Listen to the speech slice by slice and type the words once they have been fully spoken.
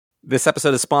This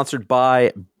episode is sponsored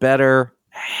by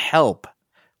BetterHelp.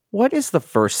 What is the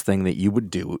first thing that you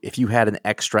would do if you had an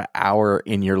extra hour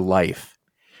in your life?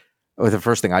 Well, the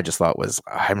first thing I just thought was,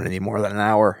 I'm going to need more than an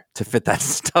hour to fit that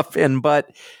stuff in.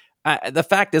 But the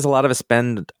fact is, a lot of us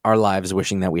spend our lives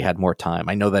wishing that we had more time.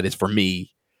 I know that is, for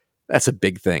me, that's a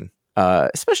big thing,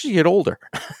 especially as you get older.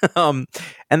 And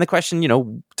the question,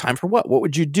 time for what? What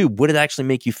would you do? Would it actually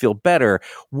make you feel better?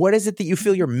 What is it that you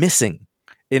feel you're missing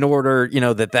in order,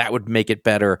 that would make it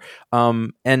better?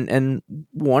 And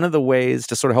one of the ways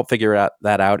to sort of help figure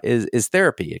that out is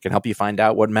therapy. It can help you find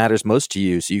out what matters most to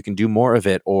you so you can do more of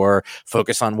it, or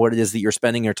focus on what it is that you're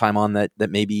spending your time on that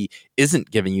maybe isn't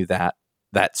giving you that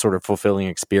sort of fulfilling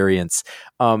experience.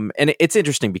 And it's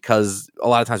interesting because a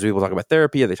lot of times people talk about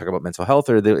therapy, or they talk about mental health,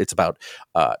 or it's about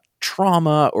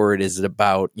trauma, or it is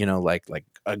about, like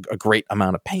a great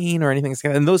amount of pain or anything.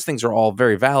 And those things are all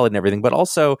very valid and everything. But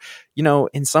also,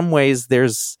 in some ways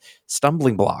there's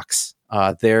stumbling blocks.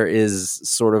 There is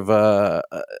sort of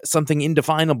something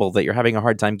indefinable that you're having a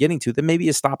hard time getting to that maybe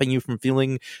is stopping you from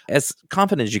feeling as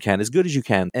confident as you can, as good as you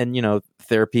can. And,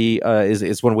 therapy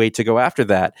is one way to go after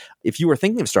that. If you are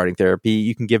thinking of starting therapy,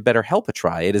 you can give BetterHelp a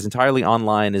try. It is entirely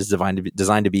online, is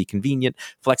designed to be convenient,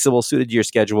 flexible, suited to your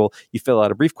schedule. You fill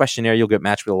out a brief questionnaire, you'll get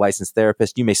matched with a licensed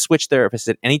therapist. You may switch therapists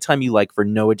at any time you like for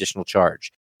no additional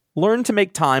charge. Learn to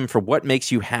make time for what makes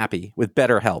you happy with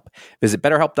BetterHelp. Visit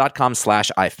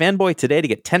BetterHelp.com/iFanboy today to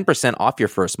get 10% off your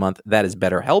first month. That is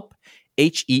BetterHelp,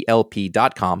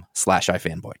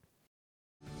 HELP.com/iFanboy.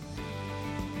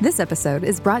 This episode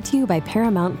is brought to you by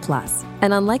Paramount Plus.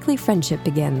 An unlikely friendship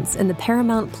begins in the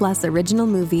Paramount Plus original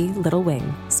movie Little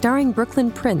Wing, starring Brooklyn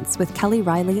Prince with Kelly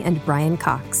Riley and Brian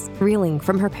Cox. Reeling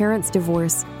from her parents'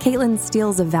 divorce, Caitlin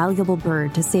steals a valuable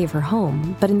bird to save her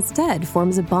home, but instead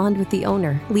forms a bond with the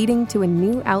owner, leading to a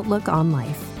new outlook on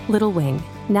life. Little Wing,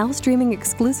 now streaming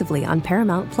exclusively on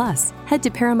Paramount Plus. Head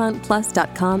to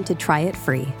ParamountPlus.com to try it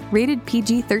free. Rated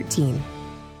PG-13.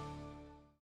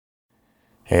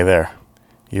 Hey there.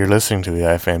 You're listening to the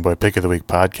iFanboy Pick of the Week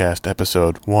podcast,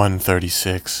 episode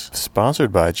 136,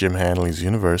 sponsored by Jim Hanley's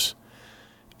Universe,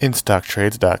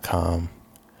 InStockTrades.com,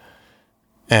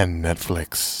 and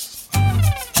Netflix.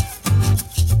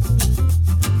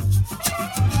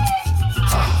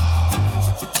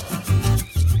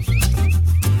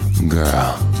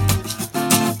 Girl,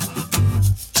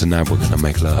 tonight we're gonna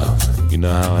make love. You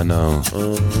know how I know?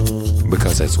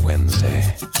 Because it's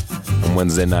Wednesday. And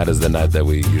Wednesday night is the night that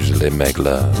we usually make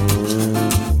love.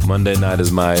 Monday night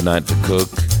is my night to cook.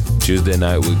 Tuesday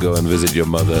night we go and visit your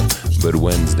mother. But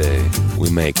Wednesday we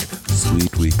make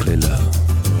sweet weekly love.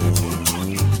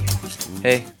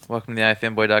 Hey, welcome to the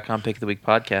iFanboy.com Pick of the Week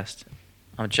podcast.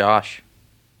 I'm Josh.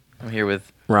 I'm here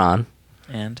with Ron.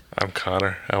 And I'm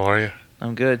Connor. How are you?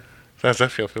 I'm good. Does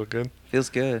that feel good? Feels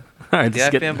good. All right, the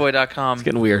iFanboy.com it's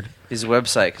getting weird. is a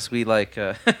website because we like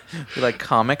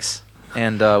comics.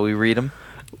 And we read them.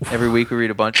 Every week we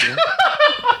read a bunch of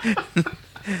them.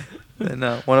 And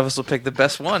one of us will pick the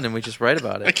best one, and we just write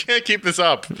about it. I can't keep this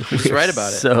up. We just write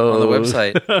about it on the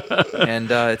website.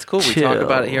 And it's cool. We talk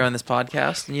about it here on this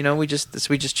podcast. And, we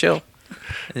just chill.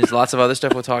 And there's lots of other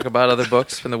stuff. We'll talk about other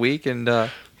books from the week, and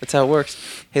that's how it works.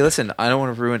 Hey, listen, I don't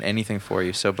want to ruin anything for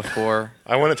you. So before...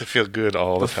 I want it to feel good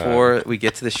all the time. Before we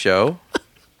get to the show,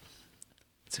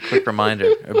 it's a quick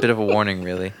reminder, a bit of a warning,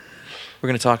 really. We're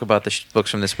going to talk about the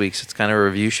books from this week, so it's kind of a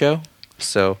review show.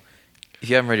 So if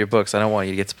you haven't read your books, I don't want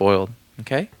you to get spoiled,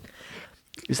 okay?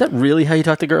 Is that really how you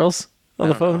talk to girls on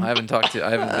the phone? I haven't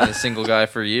been a single guy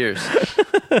for years.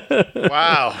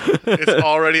 Wow. It's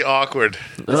already awkward.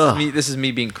 This is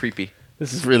me being creepy.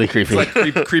 This is really creepy. It's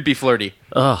like creepy flirty.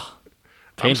 Ugh.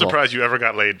 I'm surprised you ever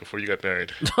got laid before you got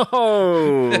married.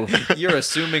 Oh. You're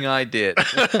assuming I did.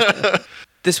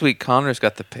 This week, Connor's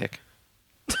got the pick.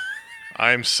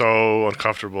 I'm so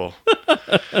uncomfortable.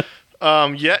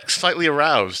 Yet slightly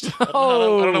aroused. I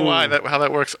don't know how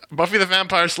that works. Buffy the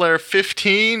Vampire Slayer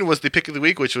 15 was the pick of the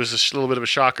week, which was a little bit of a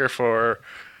shocker for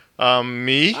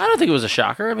me. I don't think it was a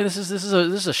shocker. I mean, this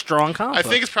is a strong comic book. I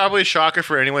think it's probably a shocker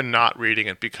for anyone not reading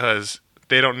it because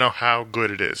they don't know how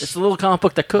good it is. It's a little comic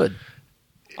book that could.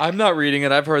 I'm not reading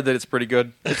it. I've heard that it's pretty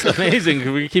good. It's amazing.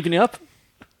 Are we keeping you up?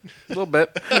 A little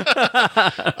bit. They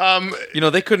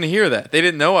couldn't hear that. They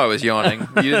didn't know I was yawning.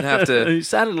 You didn't have to... You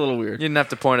sounded a little weird. You didn't have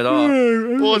to point it off.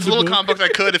 Well, it's a little comic book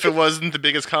that could if it wasn't the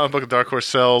biggest comic book Dark Horse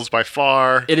sells by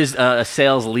far. It is a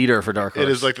sales leader for Dark Horse. It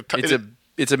is like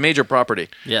It's a major property.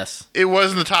 Yes. It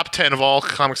was in the top 10 of all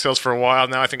comic sales for a while.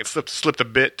 Now I think it's slipped a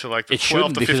bit to like the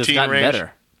 12 to 15 range.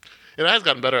 Better. It has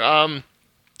gotten better.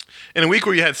 In a week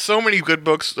where you had so many good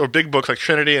books or big books like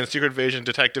Trinity and Secret Invasion,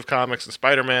 Detective Comics, and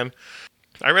Spider-Man,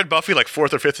 I read Buffy like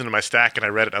 4th or 5th into my stack, and I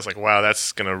read it, and I was like, wow,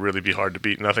 that's going to really be hard to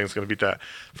beat. Nothing's going to beat that.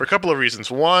 For a couple of reasons.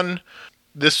 One,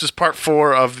 this is part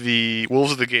 4 of the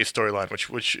Wolves of the Gate storyline, which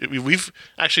we've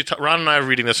actually, Ron and I are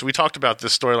reading this, and we talked about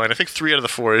this storyline, I think 3 out of the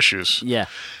 4 issues. Yeah.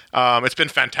 It's been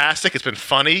fantastic. It's been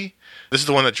funny. This is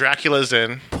the one that Dracula's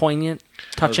in. Poignant,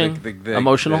 touching, the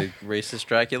emotional. the racist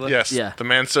Dracula. Yes, Yeah. the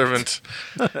manservant.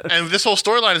 And this whole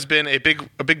storyline has been a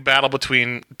big battle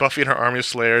between Buffy and her army of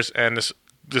slayers and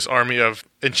this army of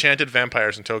enchanted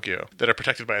vampires in Tokyo that are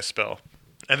protected by a spell.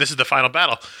 And this is the final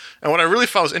battle. And what I really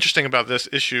thought was interesting about this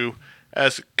issue,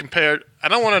 as compared, I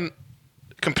don't want to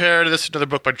compare this to another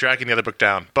book by dragging the other book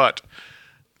down, but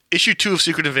issue 2 of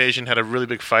Secret Invasion had a really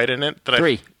big fight in it.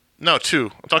 3. No, 2.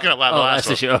 I'm talking about the last last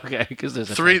one. issue. Okay, because there's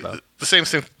a 3, typo. the same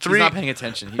thing. He's 3, not paying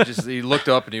attention. He looked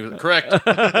up and he was correct.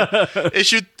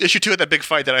 issue 2 had that big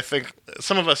fight that I think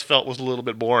some of us felt was a little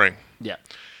bit boring. Yeah.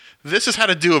 This is how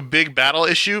to do a big battle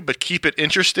issue, but keep it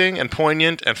interesting and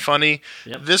poignant and funny.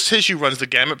 Yep. This issue runs the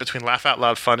gamut between laugh out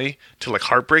loud funny to like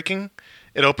heartbreaking.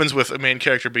 It opens with a main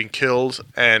character being killed,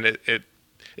 and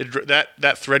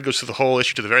that thread goes through the whole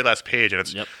issue to the very last page, and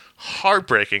it's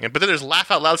heartbreaking. But then there's laugh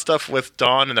out loud stuff with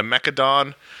Dawn and the Mecha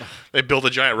Dawn. They build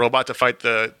a giant robot to fight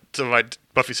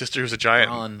Buffy's sister, who's a giant.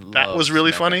 Dawn That was loves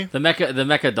really Mecha. funny. The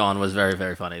Mecha Dawn was very,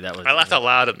 very funny. That was. I laughed out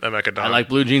loud at the Mecha Dawn. I like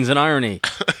blue jeans and irony.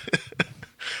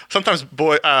 Sometimes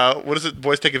boys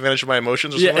take advantage of my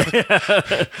emotions or something.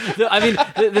 I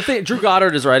mean, the thing, Drew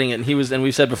Goddard is writing it, and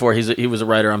we've said before, he was a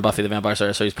writer on Buffy the Vampire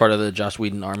Slayer, so he's part of the Joss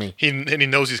Whedon army. He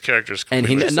knows these characters. And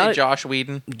he completely. not Josh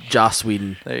Whedon. Joss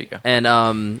Whedon. There you go.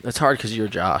 And it's hard because you're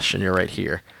Josh and you're right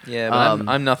here. Yeah, but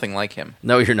I'm nothing like him.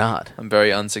 No, you're not. I'm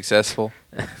very unsuccessful,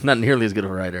 Not nearly as good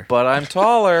of a writer. but I'm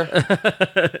taller.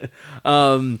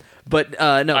 But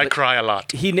no, I but cry a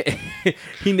lot. he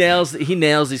nails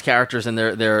these characters and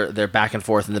their back and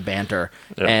forth and the banter,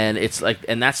 and it's like,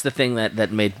 and that's the thing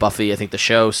that made Buffy, I think, the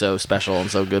show so special and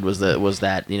so good was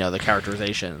that the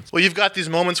characterization. Well, you've got these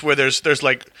moments where there's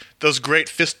like those great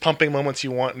fist pumping moments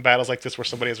you want in battles like this, where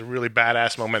somebody has a really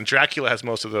badass moment. Dracula has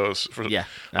most of those,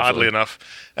 oddly enough.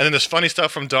 And then there's funny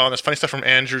stuff from Dawn. There's funny stuff from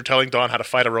Andrew telling Dawn how to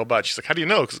fight a robot. She's like, "How do you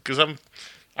know?" Because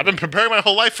I've been preparing my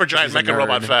whole life for giant mecha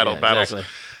robot battles. Exactly.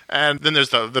 And then there's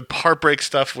the heartbreak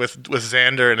stuff with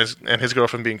Xander and his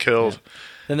girlfriend being killed. Yeah.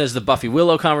 Then there's the Buffy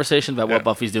Willow conversation about what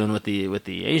Buffy's doing with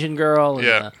the Asian girl.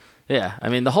 And, yeah. I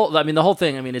mean the whole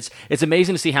thing. I mean it's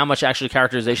amazing to see how much actually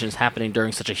characterization is happening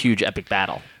during such a huge epic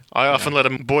battle. I often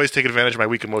let boys take advantage of my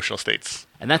weak emotional states.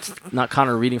 And that's not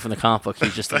Connor reading from the comic book.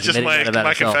 He's just That's just admitting that about my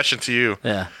himself. confession to you,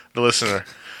 Yeah. the listener.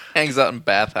 Hangs out in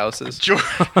bathhouses.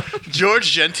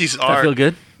 George Gente's I art. feel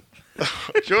good.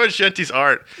 George Gente's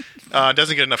art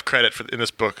doesn't get enough credit in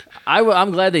this book.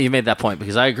 I'm glad that you made that point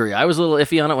because I agree. I was a little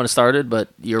iffy on it when it started, but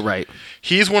you're right.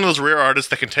 He's one of those rare artists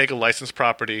that can take a licensed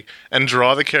property and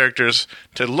draw the characters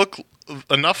to look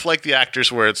enough like the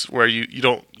actors where you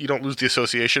don't lose the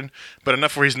association, but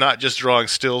enough where he's not just drawing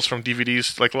stills from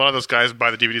DVDs. Like a lot of those guys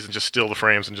buy the DVDs and just steal the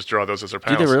frames and just draw those as their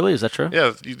panels. Do they really? Is that true?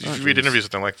 Yeah, you read interviews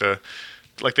with them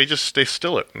they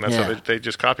still it, and that's how they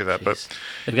just copy that. Jeez. But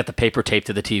They've got the paper tape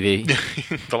to the TV.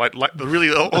 the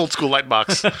really old school light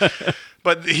box.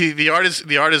 But the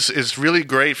art is really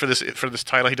great for this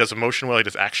title. He does emotion well. He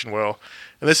does action well,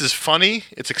 and this is funny.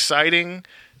 It's exciting.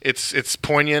 It's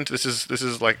poignant. This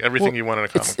is like everything you want in a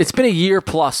comic. It's been a year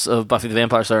plus of Buffy the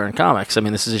Vampire Slayer in comics. I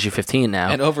mean, this is issue 15 now,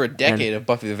 And over a decade of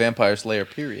Buffy the Vampire Slayer,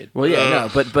 period. Well, yeah,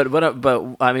 but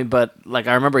I mean, like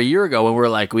I remember a year ago when we were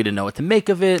like we didn't know what to make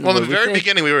of it. Well, in the very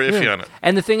beginning, we were iffy on it.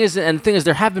 And the thing is,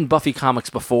 there have been Buffy comics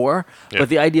before, but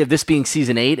the idea of this being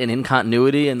season 8 and in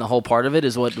continuity and the whole part of it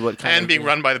is what kind and being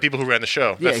run by the people who ran the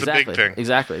show. That's exactly, the big thing.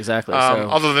 Exactly.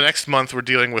 Although the next month we're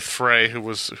dealing with Frey,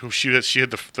 who she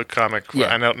had the comic.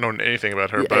 Yeah. I don't know anything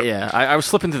about her, but I was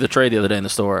flipping through the trade the other day in the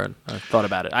store and I thought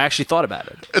about it. I actually thought about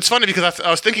it. it's funny because I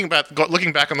was thinking about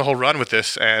looking back on the whole run with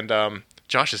this, and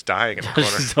Josh is dying in the corner.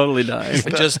 She's totally dying. I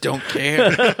just don't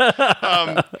care.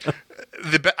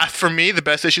 For me, the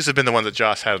best issues have been the ones that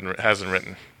Josh hasn't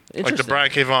written. Like the Interesting. Brian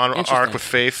K. Vaughan Interesting. arc with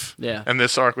Faith, Yeah. and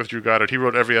this arc with Drew Goddard. He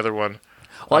wrote every other one.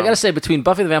 Well, I gotta say, between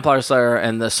Buffy the Vampire Slayer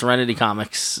and the Serenity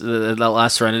comics, the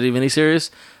last Serenity miniseries,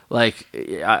 like,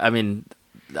 I mean,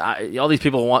 all these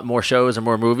people want more shows or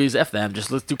more movies. F them.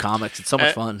 Just let's do comics. It's so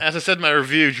much fun. As I said in my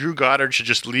review, Drew Goddard should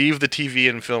just leave the TV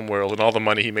and film world and all the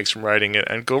money he makes from writing it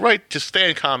and go just stay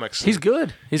in comics. He's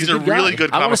good. He's a good guy. really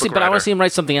good I comic want to see, book but I want writer. to see him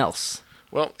write something else.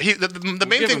 Well, the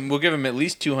main thing we'll give him at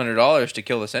least $200 to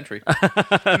kill the Sentry.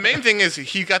 the main thing is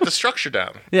he got the structure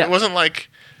down. Yeah. It wasn't like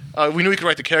we knew he could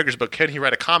write the characters, but can he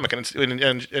write a comic?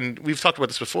 And we've talked about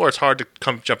this before. It's hard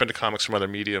to jump into comics from other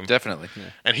medium. Definitely. Yeah.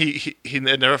 And he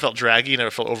it never felt draggy,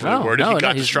 never felt overly No, worded. no, He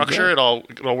got the he's structure. good.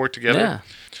 It all worked together. Yeah,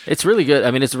 it's really good.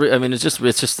 I mean, it's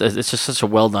just such a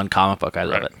well done comic book. I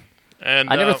love Right. it.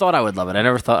 And I never thought I would love it. I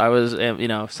never thought I was,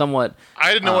 somewhat.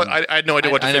 I didn't know I had no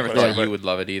idea what to I think. never about thought it, you would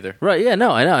love it either. Right? Yeah.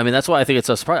 No. I know. I mean, that's why I think it's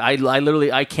so surprising. I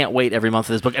literally can't wait every month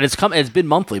for this book, and it's been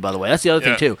monthly, by the way. That's the other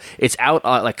thing too. It's out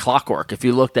like clockwork. If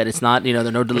you looked at, it's not. There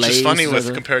are no delays. Which is funny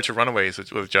compared to Runaways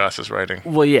with Joss's writing.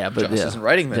 Well, yeah, but Joss isn't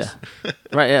writing this. Yeah.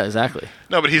 Right? Yeah. Exactly.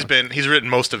 No, but he's written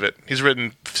most of it. He's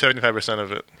written 75%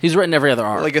 of it. He's written every other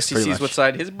arc. Well, I guess he pretty sees much. what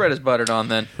side his bread is buttered on.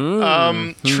 Then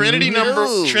Trinity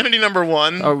number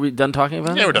 1. Are we done talking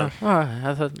about it? Yeah, we're done. Oh, all right.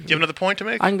 I thought Do you have another point to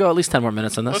make? I can go at least 10 more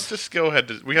minutes on this. Let's just go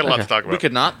ahead. We got a lot to talk about. we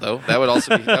could not though. That would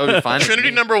also be fine.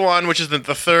 Trinity number 1, which is the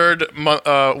third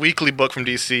weekly book from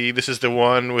DC. This is the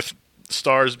one with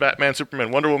stars Batman,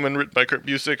 Superman, Wonder Woman, written by Kurt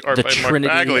Busiek, art The by Trinity,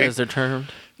 Mark Bagley. as they're termed.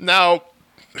 Now,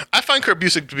 I find Kurt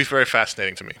Busiek to be very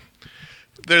fascinating to me.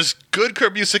 There's good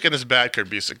Kurt Busiek and there's bad Kurt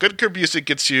Busiek. Good Kurt Busiek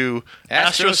gets you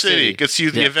Astro City, gets you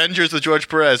the Avengers with George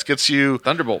Perez, gets you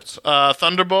Thunderbolts,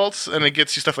 and it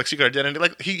gets you stuff like Secret Identity.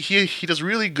 Like he does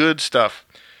really good stuff.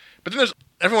 But then there's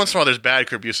every once in a while there's bad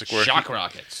Kurt Busiek where Shock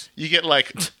Rockets. You get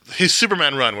like his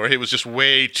Superman run where he was just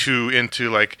way too into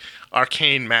like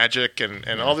arcane magic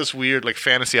and all this weird like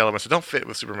fantasy elements that don't fit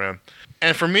with Superman.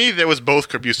 And for me, there was both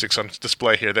Kurt Busieks on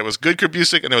display here. There was good Kurt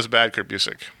Busiek and there was bad Kurt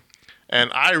Busiek.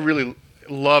 And I really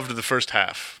loved the first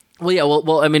half. Well, yeah.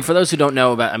 Well. I mean, for those who don't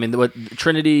know about, what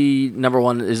Trinity number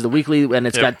 1 is the weekly, and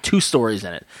it's got 2 stories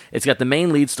in it. It's got the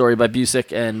main lead story by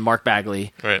Busiek and Mark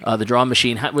Bagley, right. The Draw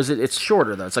Machine. It's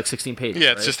shorter though. It's like 16 pages.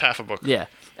 Yeah, it's right? just half a book. Yeah,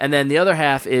 and then the other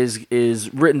half is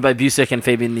written by Busiek and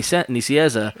Fabian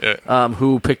Nicieza,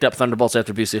 who picked up Thunderbolts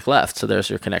after Busiek left. So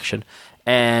there's your connection.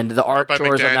 And the art by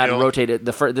chores are not McDaniel. rotated.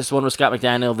 This one was Scott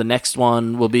McDaniel. The next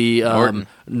one will be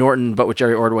Norton, but with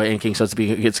Jerry Ordway inking. So it's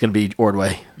going to be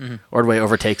Ordway. Mm-hmm. Ordway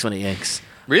overtakes when he inks.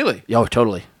 Really? Oh,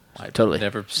 totally. Totally. I've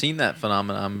never seen that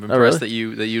phenomenon. I'm impressed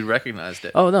really? that you recognized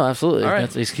it. Oh no, absolutely. All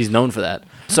right. He's known for that.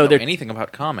 I So don't know there. anything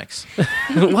about comics.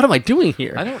 What am I doing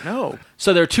here? I don't know.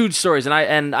 So there are 2 stories, and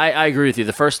I agree with you.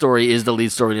 The first story is the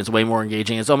lead story, and it's way more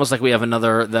engaging. It's almost like we have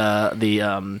another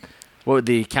the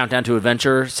Countdown to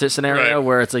Adventure scenario, Right.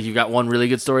 where it's like you got one really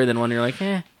good story, then one you're like,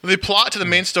 eh. The plot to the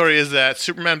main story is that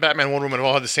Superman, Batman, Wonder Woman have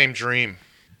all had the same dream.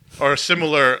 Or a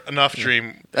similar enough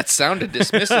dream. That sounded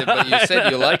dismissive, but you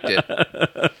said you liked it.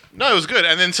 No, it was good.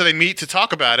 And then so they meet to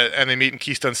talk about it, and they meet in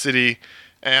Keystone City.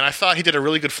 And I thought he did a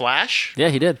really good Flash. Yeah,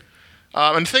 he did.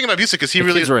 And the thing about Busiek is he The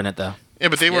really... kids were in it though. Yeah,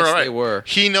 but they were Yes, all right. they were.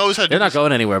 He knows how to They're do not this.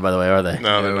 going anywhere, by the way, are they?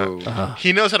 No, they're not.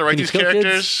 He knows how to write Can you these kill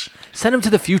characters. kids? Send them to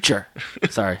the future.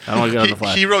 Sorry, I don't want to get on the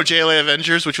flash. He wrote JLA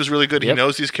Avengers, which was really good. Yep. He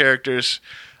knows these characters.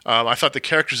 I thought the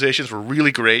characterizations were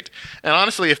really great. And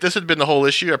honestly, if this had been the whole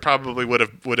issue, I probably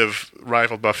would have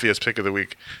rivaled Buffy as pick of the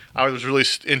week. I was really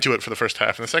into it for the first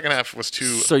half, and the second half was too.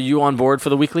 So you on board for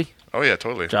the weekly, Oh yeah,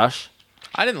 totally. Josh?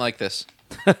 I didn't like this.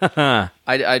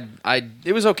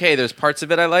 It was okay. There's parts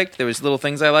of it I liked. There was little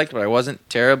things I liked, but I wasn't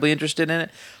terribly interested in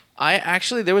it.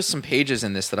 There was some pages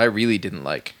in this that I really didn't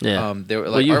like. Yeah. They were,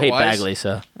 like, Well, you hate art-wise- Bagley,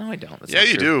 so No, I don't. That's Yeah, not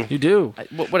you true. do. you do.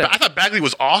 But Whatever. I thought Bagley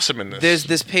was awesome in this. There's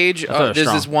this page. thought it was There's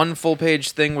strong. this one full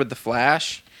page thing with the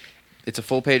Flash. It's a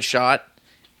full page shot,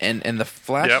 and the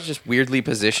Flash Yep. is just weirdly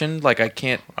positioned. Like I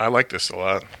can't I like this a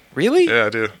lot. really. Yeah, I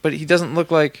do. But he doesn't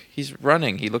look like he's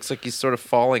running. He looks like he's sort of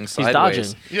falling sideways.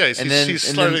 dodging. Yeah, and then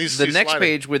the next sliding.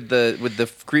 page with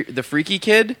the freaky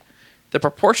kid, the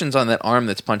proportions on that arm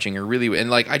that's punching are really, and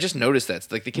like I just noticed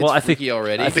that like the kid's Well, I think- freaky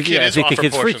already. I The think- kid yeah, I is think off the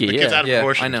kid's proportion. freaky, The kid's yeah. out of yeah,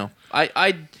 proportion. I know.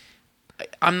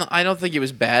 I don't think it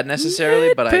was bad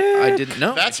necessarily, but I didn't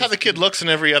know. That's how the kid looks in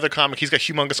every other comic. He's got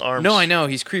humongous arms. No, I know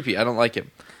he's creepy. I don't like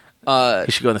him.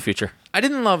 He should go in the future. I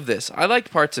didn't love this. I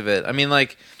liked parts of it. I mean,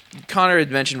 like Connor had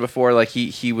mentioned before, like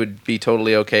he would be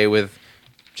totally okay with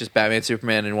just Batman,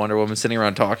 Superman, and Wonder Woman sitting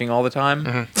around talking all the time.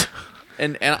 Mm-hmm.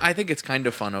 And I think it's kind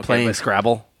of fun. Okay, Playing but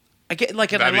Scrabble. I get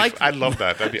like, and That'd I be- like. I'd love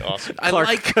that. That'd be awesome. I Clark,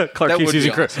 like Clark that keeps would be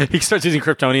using awesome. he starts using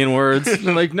Kryptonian words.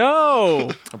 I'm like, no.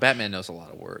 Well, Batman knows a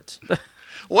lot of words.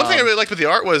 One thing I really liked with the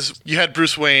art was you had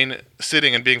Bruce Wayne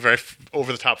sitting and being very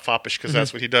over the top foppish because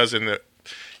that's what he does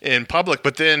in public.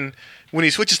 But then when he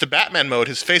switches to Batman mode,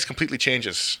 his face completely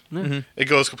changes. Mm-hmm. It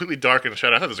goes completely dark in the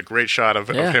shadow. I thought it was a great shot of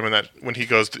Yeah. him in that when he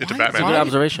goes into Batman Good mode.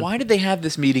 observation. Why did they have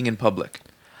this meeting in public?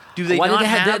 Do they Why not did they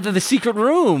have? have the secret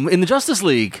room in the Justice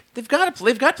League? They've got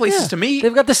places to meet.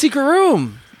 They've got the secret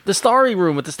room, the starry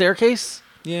room with the staircase.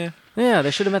 Yeah. Yeah,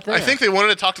 they should have met there. I think they wanted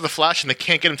to talk to the Flash, and they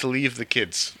can't get him to leave the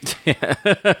kids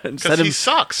because he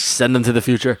sucks. Send them to the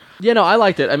future. Yeah, no, I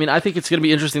liked it. I mean, I think it's going to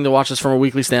be interesting to watch this from a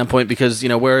weekly standpoint because,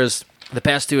 whereas the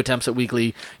past 2 attempts at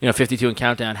weekly, 52 and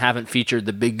Countdown haven't featured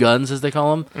the big guns, as they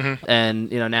call them.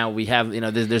 And, now we have,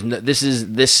 this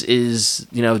is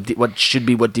what should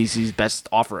be what DC's best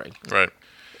offering. Right.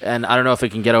 And I don't know if it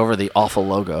can get over the awful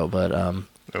logo, but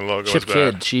The logo Chip is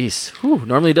bad. Kid, jeez. Whew,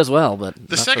 normally he does well, but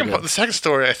The second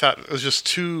story, I thought was just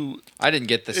too. I didn't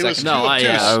get the It was second. too no,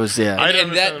 I was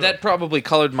And that probably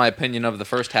colored my opinion of the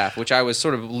first half, which I was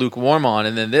sort of lukewarm on,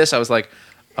 and then this I was like,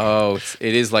 oh,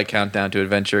 it is like Countdown to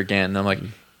Adventure again. And I'm like,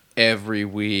 every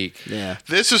week. Yeah.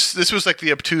 This was like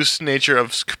the obtuse nature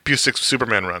of Cusick's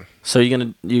Superman run. So you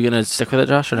gonna stick with it,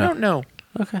 Josh, or no? I don't know.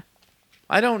 Okay.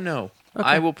 I don't know. Okay.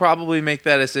 I will probably make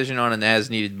that decision on an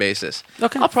as-needed basis.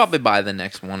 Okay. I'll probably buy the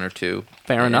next one or two.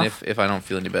 Fair and enough. If I don't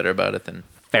feel any better about it, then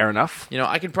Fair enough.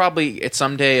 I could probably at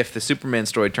someday if the Superman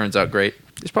story turns out great,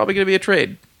 there's probably going to be a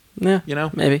trade. Yeah. Eh.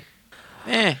 Maybe.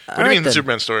 What do you Alright mean the then.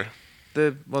 Superman story?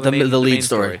 The The lead main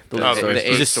story. The, The lead the, story. the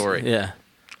A Is this- story. Yeah.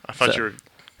 I thought So- you were.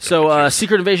 So,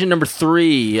 Secret Invasion number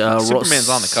 3. Superman's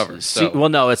on the cover, so. Well,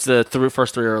 no, it's the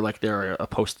first 3 are like they're a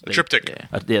post. A triptych.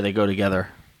 Yeah, they go together.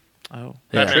 Oh,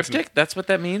 Yeah. triptych? That's what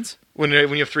that means? When you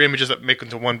have 3 images that make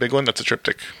into one big one, that's a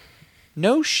triptych.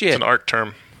 No It's shit. an art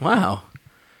term. Wow.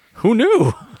 Who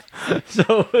knew?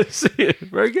 So,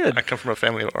 very good. I come from a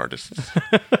family of artists.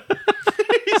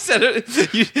 He said it.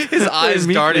 His eyes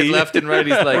darted left and right.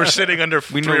 He's We're like, sitting under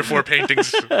 3 or 4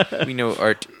 paintings. we know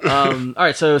art. All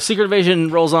right, so Secret Invasion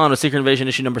rolls on with Secret Invasion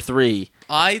issue number 3.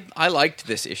 I liked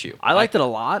this issue. I liked it a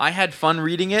lot. I had fun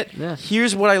reading it. Yeah.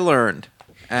 Here's what I learned.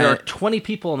 There are 20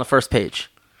 people on the first page.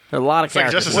 There are a lot of It's like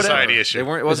characters. Justice Society issue. They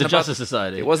weren't. It It's a wasn't about Justice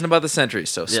Society. It wasn't about the Sentries,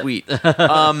 so Yeah. sweet.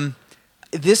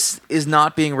 This is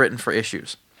not being written for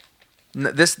issues.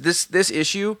 This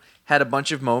issue had a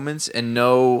bunch of moments and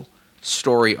no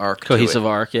story arc. Cohesive to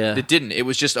it. arc, yeah. It didn't. It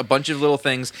was just a bunch of little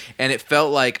things, and it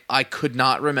felt like I could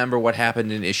not remember what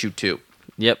happened in issue 2.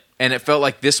 Yep. And it felt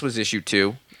like this was issue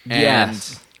 2. And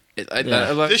Yes.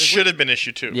 This should have been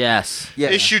issue 2. Yes. Yeah.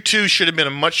 Issue 2 should have been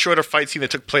a much shorter fight scene that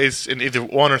took place in either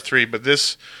 1 or 3, but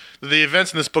the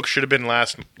events in this book should have been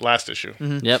last issue.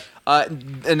 Yep.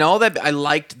 And all that, I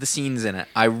liked the scenes in it.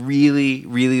 I really,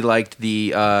 really liked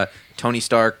the Tony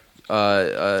Stark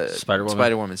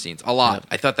Spider-Woman scenes a lot. Yep.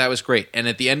 I thought that was great. And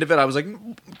at the end of it, I was like,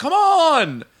 "Come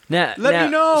on, let me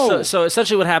know." So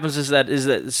essentially, what happens is that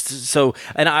so.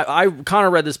 And I Connor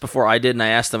read this before I did, and I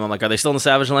asked him, I'm like, "Are they still in the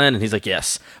Savage Land?" And he's like,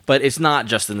 "Yes," but it's not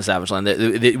just in the Savage Land.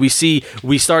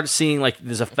 We start seeing like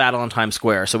there's a battle on Times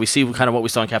Square, so we see kind of what we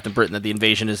saw in Captain Britain, that the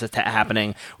invasion is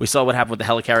happening. We saw what happened with the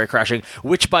helicarrier crashing,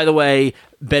 which, by the way,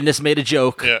 Bendis made a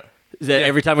joke. Yeah. That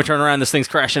every time we turn around, this thing's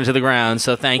crashing into the ground.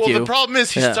 So thank you. Well, the problem is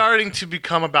he's Yeah. starting to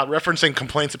become about referencing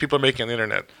complaints that people are making on the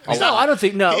internet. No, I don't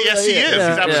think no. Yes, he is. He's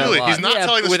absolutely. Yeah. He's not Yeah,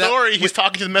 telling the without- story. He's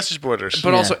talking to the message boarders.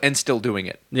 But Yeah. also, and still doing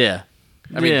it. Yeah.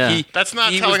 I mean, Yeah. That's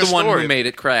not he telling was the a one story. who made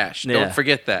it crash. Yeah. Don't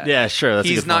forget that. Yeah, sure. That's a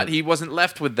He's good not. point. He wasn't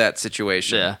left with that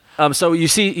situation. Yeah. So you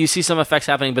see some effects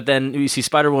happening, but then you see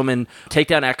Spider-Woman take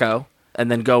down Echo,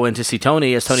 and then go in to see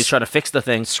Tony as Tony's trying to fix the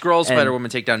thing. Skrull And- Spider-Woman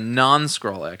take down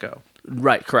non-Skrull Echo.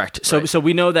 Right. Correct. So Right. so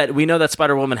we know that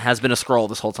Spider-Woman has been a Skrull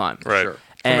this whole time. Right. Sure.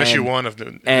 From And- issue 1 of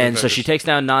the And so she takes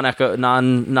down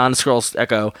non-Skrull's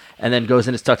Echo, and then goes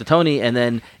in to talk to Tony, and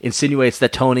then insinuates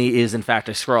that Tony is in fact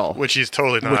a Skrull, which he's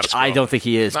totally not. which a I Skrull. don't think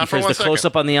he is, Not for because 1 the second.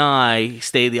 close-up on the eye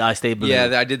stayed blue.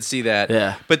 Yeah, I did see that.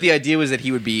 Yeah. But the idea was that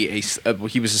he would be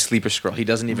he was a sleeper Skrull. He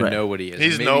doesn't even Right. know what he is.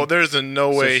 He's Maybe- there's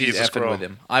no so way she's he's a effing Skrull. with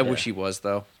him. I wish he was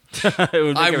though. It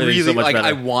would make I everything really so much like. better.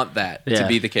 I want that Yeah. to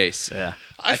be the case. Yeah.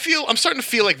 I'm starting to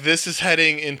feel like this is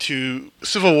heading into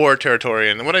Civil War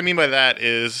territory, and what I mean by that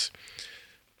is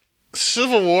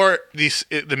Civil War.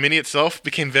 The mini itself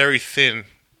became very thin.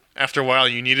 After a while,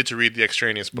 you needed to read the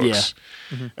extraneous books,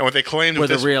 and what they claimed Where with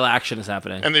the this, real action is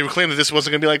happening. and they claimed that this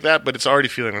wasn't going to be like that, but it's already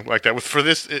feeling like that. For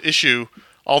this issue,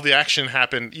 all the action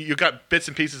happened. You got bits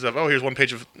and pieces of, here's one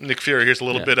page of Nick Fury, here's a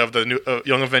little Yeah. bit of the new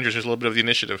Young Avengers, here's a little bit of the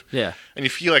Initiative. Yeah. And you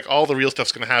feel like all the real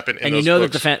stuff's going to happen in And those you know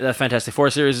books. that the Fantastic Four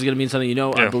series is going to mean something.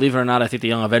 Yeah. Believe it or not, I think the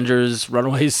Young Avengers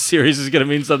Runaways series is going to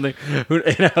mean something.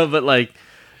 But like,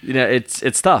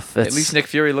 it's tough. At least Nick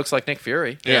Fury looks like Nick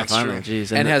Fury. Yeah, it's finally, true.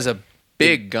 jeez. and has a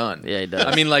big gun. Yeah, he does.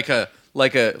 I mean, like a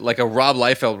Rob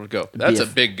Liefeld would go. That's a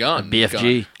BF big gun.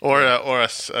 BFG. Or a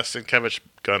Sienkiewicz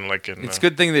gun, like in. It's a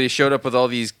good thing that he showed up with all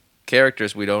these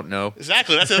characters we don't know.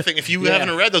 Exactly. That's the other thing. If you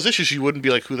haven't read those issues, you wouldn't be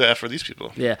like, who the F are these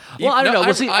people? Yeah. Well, I don't know.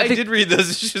 We'll see. I think- did read those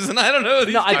issues, and I don't know.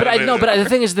 These But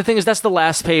the thing is, that's the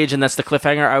last page, and that's the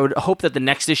cliffhanger. I would hope that the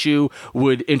next issue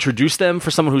would introduce them for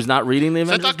someone who's not reading the Is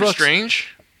that Avengers Doctor books.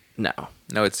 Strange? No.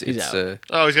 No, it's out.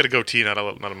 Oh, he's got a goatee, not a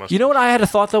mustache. You know what I had a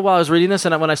thought though while I was reading this,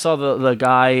 and when I saw the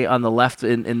guy on the left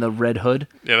in the red hood.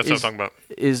 Yeah, that's what I'm talking about.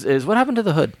 Is what happened to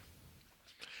the hood?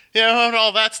 Yeah,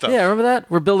 all that stuff. Yeah, remember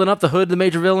that? We're building up the hood, the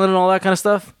major villain, and all that kind of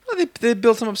stuff. Well, they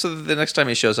built him up so that the next time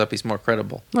he shows up, he's more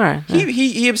credible. All right.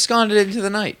 He absconded into the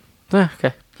night.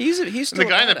 Okay. He's And still the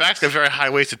guy in the badass. back's got very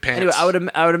high-waisted pants. Anyway,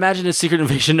 I would imagine in Secret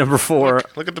Invasion number 4.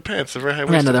 Look at the pants. They're very Yeah,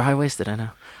 high-waisted. no, they're high waisted. I know.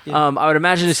 I would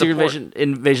imagine in Secret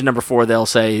Invasion number 4, they'll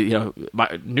say,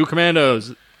 new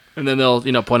commandos, and then they'll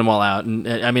point them all out. And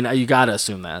I mean, you got to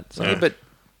assume that. So. Yeah, but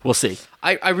we'll see.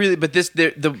 I really, but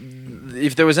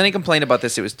if there was any complaint about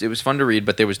this, it was fun to read,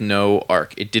 but there was no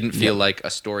arc. It didn't feel like a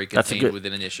story contained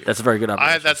within an issue. That's a very good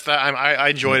observation. I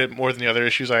enjoyed it more than the other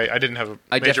issues. I didn't have a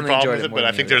major definitely problem enjoyed with it it, more but than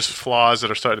I the think others. there's flaws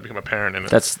that are starting to become apparent in it.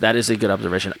 That is a good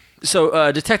observation.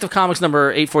 So, Detective Comics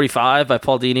number 845 by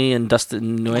Paul Dini and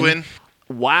Dustin Nguyen. Gwyn.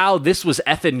 Wow, this was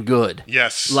effing good.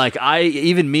 Yes. Like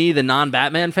even me, the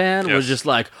non-Batman fan, was just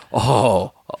like,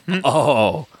 oh,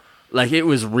 like it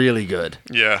was really good.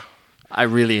 Yeah. I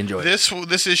really enjoyed it.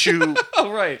 This issue.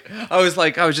 Oh, right. I was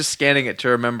just scanning it to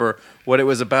remember what it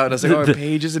was about. And I was like,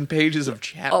 pages and pages of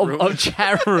chat room. Of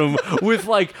chat room with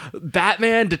like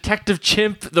Batman, Detective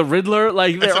Chimp, the Riddler,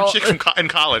 like And they're some all chick in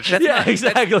college. yeah,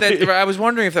 exactly. I was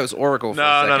wondering if that was Oracle. For No,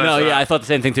 a second. no, No, it's yeah, not. I thought the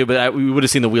same thing too, but we would have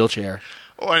seen the wheelchair.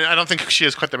 Oh, and I don't think she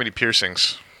has quite that many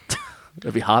piercings.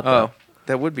 That'd be hot. Though. Oh,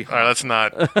 that would be All right, hot. let's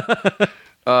not.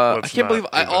 I can't believe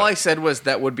all I said was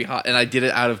that would be hot, and I did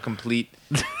it out of complete.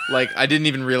 Like I didn't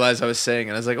even realize I was saying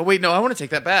it. I was like, oh wait, no, I want to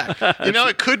take that back.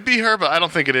 It could be her, but I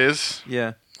don't think it is.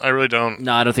 Yeah. I really don't.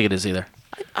 No, I don't think it is either.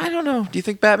 I don't know. Do you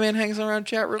think Batman hangs around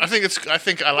chat rooms? I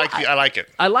think I like it. I like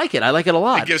it. I like it a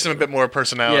lot. It gives him a bit more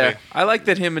personality. Yeah, I like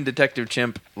that him and Detective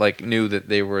Chimp knew that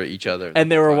they were each other,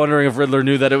 And they were wondering if Riddler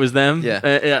knew that it was them. Yeah.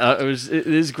 It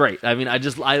is great. I mean,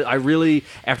 I really,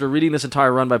 after reading this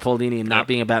entire run by Paul Dini and not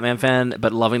being a Batman fan,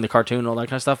 but loving the cartoon and all that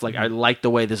kind of stuff, like I like the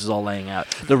way this is all laying out.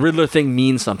 The Riddler thing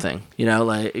means something,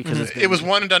 because It was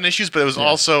one and done issues, but there was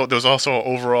also an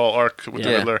overall arc with the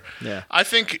Yeah. Riddler. Yeah. I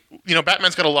think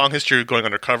Batman's got a long history of going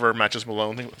undercover, matches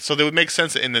Malone thing. So it would make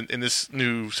sense that in this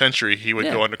new century he would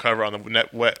go undercover on the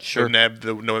net web, Sure. the neb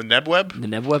web, the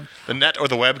Nebweb. the net or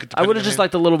the web. I would have just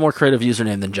liked a little more creative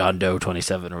username than John Doe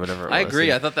 27 or whatever. It I was.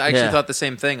 agree. I thought I actually thought the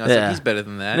same thing. I was like, he's better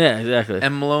than that. Yeah, exactly.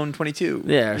 M Malone 22.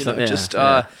 Yeah, or You something, know, yeah, just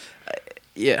yeah.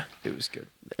 yeah, it was good.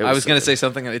 It I was was so going to good. say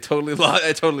something and it totally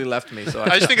left me. So I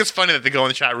just think it's funny that they go in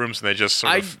the chat rooms and they just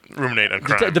sort of ruminate on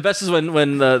crime. The best is when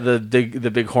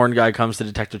the big horn guy comes to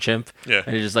Detective Chimp. Yeah.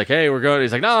 And he's just like, hey, we're going.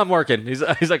 He's like, no, I'm working. He's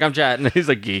like, I'm chatting. He's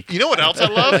like, geek. You know what else I I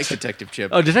like loved? Detective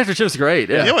Chimp. Oh, Detective Chimp's great.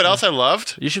 Yeah. You know what else I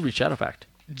loved? You should read Shadow Pact.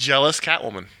 Jealous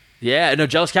Catwoman. Yeah, no,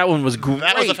 Jealous Catwoman was great.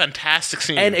 That was a fantastic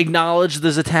scene. And acknowledged the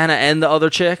Zatanna and the other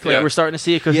chick. Like Yeah. we're starting to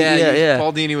see it. Yeah.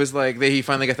 Paul Dini was like, he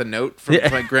finally got the note from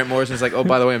like Grant Morrison. He's like, oh,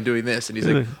 by the way, I'm doing this, and he's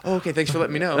like, oh, okay, thanks for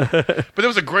letting me know. But there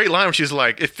was a great line where she's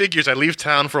like, "It figures I leave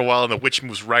town for a while and the witch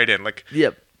moves right in." Like,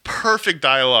 Yep. perfect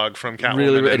dialogue from Catwoman.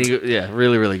 Really,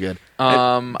 really good.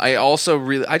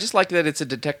 I just like that it's a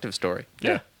detective story.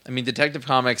 Yeah. I mean, Detective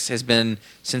Comics has been,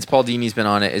 since Paul Dini's been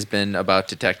on it, has been about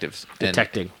detectives. and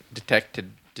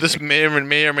Detecting. This may or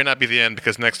may not be the end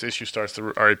because next issue starts the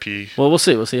RIP. Well, we'll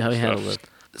see. We'll see how he handles it.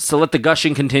 So let the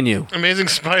gushing continue. Amazing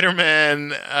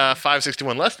Spider-Man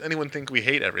 561. Lest anyone think we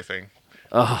hate everything.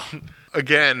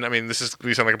 Again, I mean,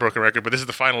 we sound like a broken record, but this is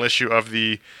the final issue of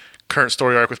the current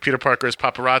story arc with Peter Parker's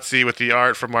paparazzi with the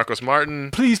art from Marcos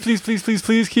Martin. Please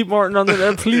keep Martin on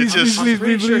the please, It's just-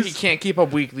 Pretty sure he can't keep a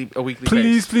weekly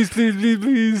please, pace.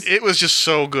 please, It was just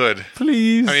so good.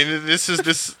 please. I mean,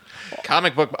 this.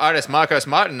 Comic book artist Marcos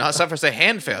Martin suffers a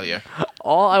hand failure.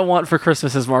 All I want for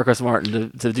Christmas is Marcos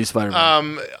Martin to do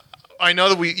Spider-Man. I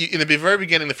know that in the very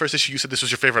beginning, the first issue, you said this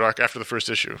was your favorite arc after the first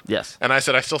issue. Yes. And I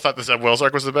said I still thought the Zeb Wells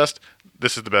arc was the best.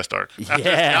 This is the best arc. Now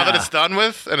that it's done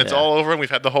with and it's all over and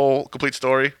we've had the whole complete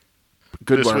story,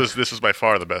 Good work. This was by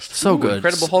far the best. So good.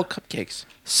 Incredible Hulk cupcakes.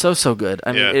 So good.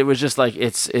 I mean, Yeah. it was just like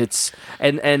it's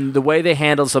and the way they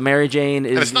handled. So Mary Jane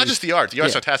is. And it's not just the art. The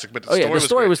art's yeah. fantastic, but the Oh yeah, story the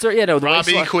story was great. yeah, no, the way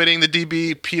Robbie Sly- quitting the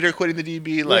DB, Peter quitting the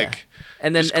DB, like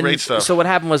And then just great stuff. So what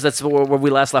happened was that's where we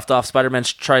last left off.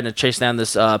 Spider-Man's trying to chase down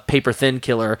this paper thin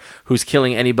killer who's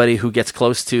killing anybody who gets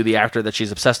close to the actor that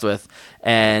she's obsessed with.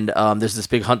 And there's this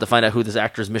big hunt to find out who this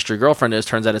actor's mystery girlfriend is.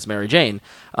 Turns out it's Mary Jane.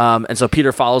 And so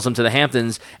Peter follows him to the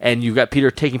Hamptons, and you got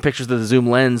Peter taking pictures with the zoom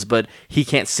lens, but he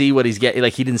can't see what he's getting.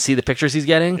 Like, he didn't see the pictures he's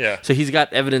getting. Yeah. So he's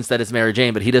got evidence that it's Mary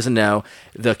Jane, but he doesn't know.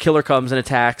 The killer comes and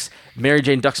attacks. Mary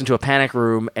Jane ducks into a panic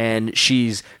room, and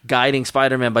she's guiding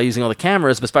Spider-Man by using all the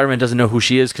cameras, but Spider-Man doesn't know who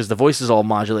she is because the voice is all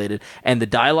modulated. And the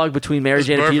dialogue between Mary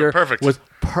Jane and Peter was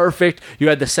perfect. You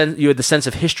had the sense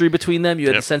of history between them. You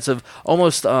had the sense of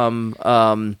almost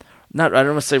not, I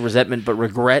don't want to say resentment, but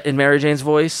regret in Mary Jane's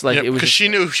voice. Like, it was because she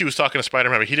knew she was talking to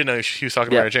Spider-Man, but he didn't know she was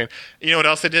talking to Mary Jane. You know what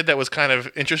else they did that was kind of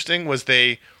interesting was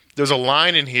there's a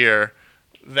line in here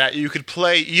that you could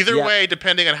play either way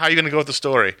depending on how you're going to go with the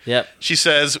story. Yep. He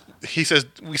says,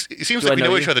 it seems like we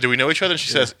know each other. Do we know each other? And she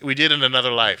says, we did in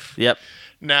another life. Yep.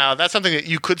 Now, that's something that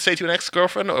you could say to an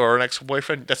ex-girlfriend or an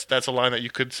ex-boyfriend. That's a line that you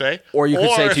could say. Or you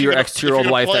could say to your ex-2-year-old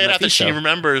wife that after she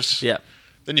remembers. Yeah.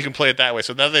 Then you can play it that way.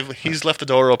 So now he's left the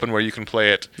door open where you can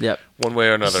play it one way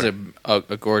or another. This is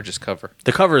a gorgeous cover.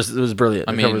 The cover was brilliant.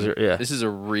 This is a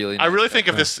really nice I really think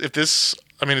cover. if this,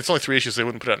 I mean, it's only 3 issues. They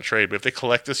wouldn't put it out in trade. But if they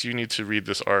collect this, you need to read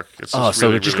this arc. It's so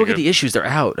really, just really go get good. the issues. They're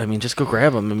out. I mean, just go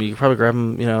grab them. I mean, you can probably grab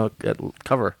them, at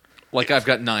cover. Like, I've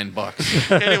got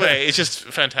 $9. Anyway, it's just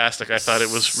fantastic. I thought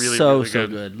it was really, so really good.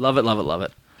 good. Love it, love it, love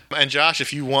it. And Josh,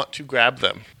 if you want to grab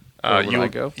them, Where would I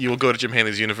go? You will go to Jim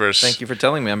Hanley's Universe. Thank you for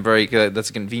telling me. I'm very good. That's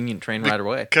a convenient train ride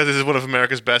away. Because this is one of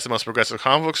America's best and most progressive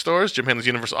comic book stores. Jim Hanley's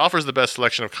Universe offers the best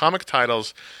selection of comic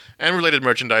titles and related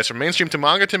merchandise. From mainstream to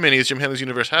manga to minis, Jim Hanley's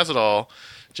Universe has it all.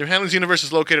 Jim Hanley's Universe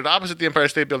is located opposite the Empire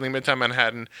State Building, Midtown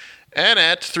Manhattan, and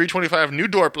at 325 New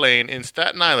Dorp Lane in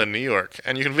Staten Island, New York.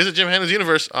 And you can visit Jim Hanley's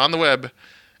Universe on the web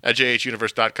at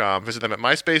jhuniverse.com. Visit them at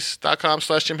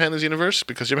myspace.com/Jim Hanley's Universe,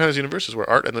 because Jim Hanley's Universe is where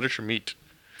art and literature meet.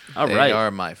 All They right. are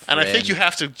my friend. And I think you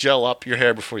have to gel up your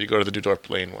hair before you go to the New Dorp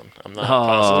Lane one. I'm not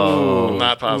positive. I'm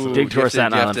not positive. Dig tour you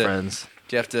Staten have Island, to- friends.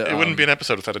 Do you have to? It wouldn't be an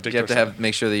episode without a dig Do you have to towards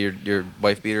make sure that your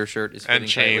wife beater shirt is And fitting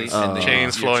chains. tightly, and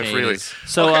Chains your flowing chain freely. is-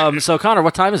 So Connor,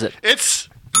 what time is it? It's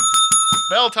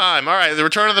bell time. All right, the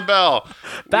return of the bell.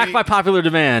 Back by popular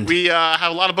demand. We have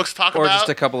a lot of books to talk or about. just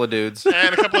a couple of dudes.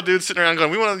 And a couple of dudes sitting around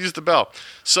going, we want to use the bell.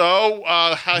 So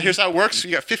here's how it works.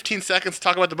 You got 15 seconds to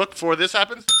talk about the book before this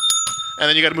happens. And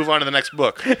then you got to move on to the next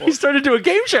book. He started to a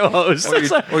game show host.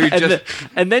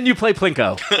 And then you play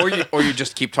Plinko. or you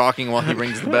just keep talking while he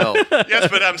rings the bell. Yes,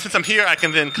 but since I'm here, I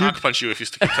can then cock punch you if you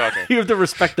keep talking. You have to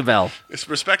respect the bell. It's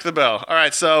respect the bell. All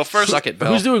right, so first. Suck it,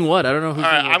 bell. Who's doing what? I don't know who's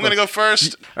All right, doing what. I'm going to go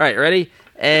first. All right, ready?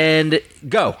 And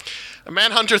go.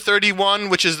 Manhunter 31,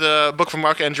 which is the book from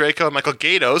Mark Andreyko and Michael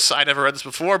Gaydos. I never read this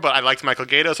before, but I liked Michael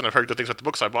Gaydos, and I've heard good things about the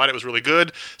book, so I bought it. It was really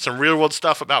good. Some real-world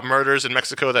stuff about murders in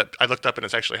Mexico that I looked up, and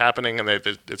it's actually happening, and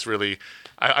it's really...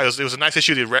 it was a nice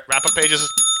issue, the wrap-up pages.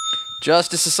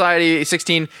 Justice Society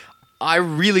 16. I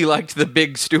really liked the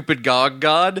big stupid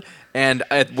God, and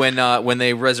when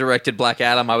they resurrected Black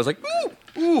Adam, I was like,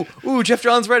 ooh, Jeff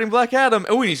Johns writing Black Adam.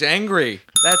 Oh, and he's angry.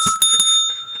 That's...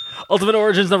 Ultimate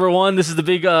Origins #1. This is the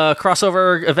big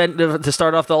crossover event to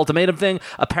start off the Ultimatum thing.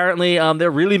 Apparently, they're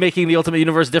really making the Ultimate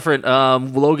Universe different.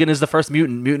 Logan is the first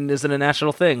mutant. Mutant isn't a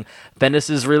national thing. Bendis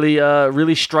is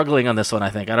really struggling on this one, I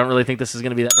think. I don't really think this is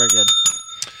going to be that very good.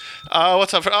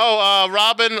 What's up?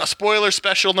 Robin, a spoiler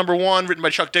special #1, written by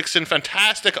Chuck Dixon.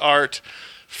 Fantastic art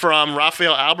from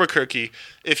Raphael Albuquerque.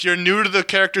 If you're new to the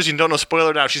characters, you don't know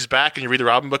spoiler now, she's back, and you read the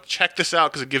Robin book, check this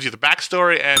out, because it gives you the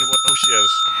backstory and who she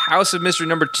is. House of Mystery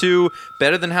 #2,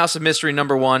 better than House of Mystery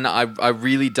 #1. I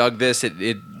really dug this.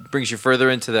 It brings you further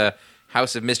into the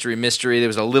House of Mystery. There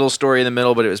was a little story in the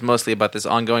middle, but it was mostly about this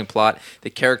ongoing plot. The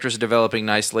characters are developing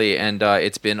nicely, and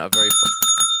it's been a very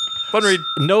fun read.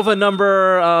 Nova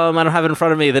number, I don't have it in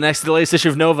front of me. The latest issue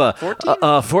of Nova.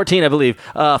 14, I believe.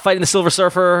 Fighting the Silver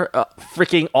Surfer.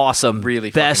 Freaking awesome.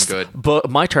 Really Best fucking good. book.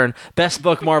 My turn. Best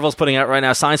book Marvel's putting out right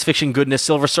now. Science fiction goodness.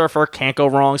 Silver Surfer. Can't go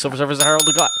wrong. Silver Surfer's a herald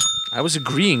of God. I was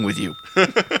agreeing with you.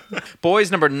 Boys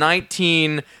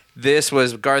 #19. This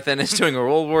was Garth Ennis doing a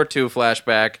World War II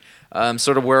flashback.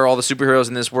 Sort of where all the superheroes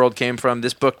in this world came from.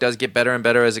 This book does get better and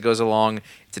better as it goes along.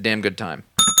 It's a damn good time.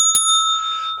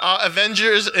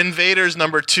 Avengers Invaders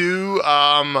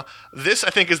 #2. This, I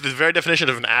think, is the very definition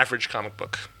of an average comic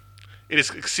book. It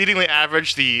is exceedingly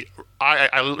average.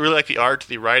 I really like the art.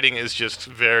 The writing is just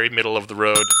very middle of the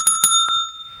road.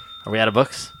 Are we out of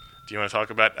books? Do you want to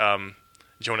talk about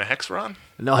Jonah Hex, Ron?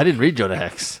 No, I didn't read Jonah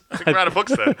Hex. I think we're out of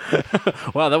books then.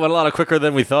 Wow, that went a lot quicker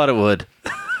than we thought it would.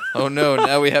 Oh no,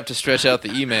 now we have to stretch out the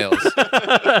emails.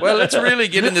 Well, let's really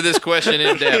get into this question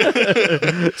in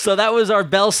depth. So that was our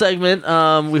Bell segment.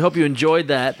 We hope you enjoyed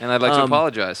that. And I'd like to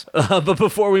apologize. But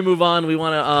before we move on, we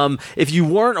want to, if you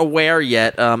weren't aware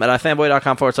yet, at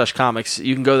ifanboy.com/comics,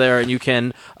 you can go there and you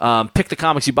can pick the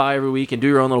comics you buy every week and do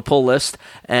your own little pull list.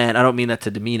 And I don't mean that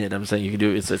to demean it. I'm saying you can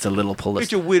do it's a little pull list.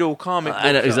 It's a widow comic.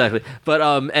 I know, exactly. But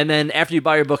and then after you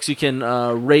buy your books, you can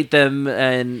rate them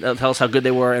and tell us how good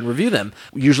they were and review them.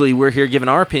 Usually we're here giving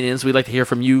our opinions. We'd like to hear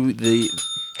from you, the...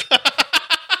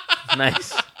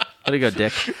 Nice. There you go,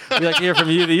 Dick. We'd like to hear from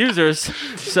you, the users.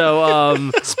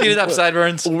 So... Speed it up,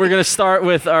 Sideburns. We're going to start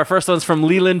with our first one's from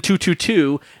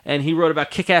Leland222, and he wrote about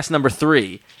Kick-Ass number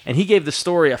 3. And he gave the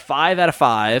story a 5 out of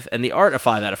 5 and the art a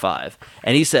 5 out of 5.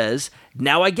 And he says...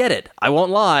 Now I get it. I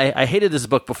won't lie. I hated this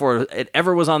book before it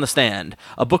ever was on the stand.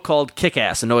 A book called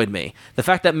Kick-Ass annoyed me. The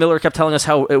fact that Miller kept telling us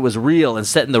how it was real and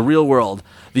set in the real world.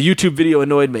 The YouTube video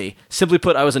annoyed me. Simply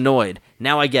put, I was annoyed.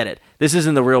 Now I get it. This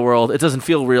isn't the real world. It doesn't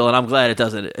feel real, and I'm glad it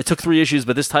doesn't. It took 3 issues,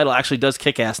 but this title actually does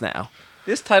kick ass now.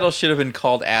 This title should have been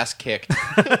called Ass Kicked.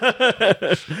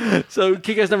 So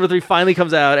Kick-Ass number 3 finally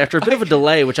comes out after a bit of a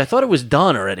delay, which I thought it was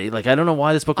done already. Like, I don't know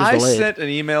why this book was delayed. I sent an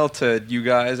email to you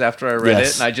guys after I read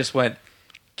it, and I just went,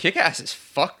 Kick-Ass is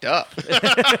fucked up.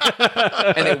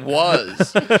 And it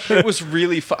was. It was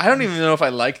really I don't even know if I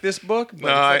like this book,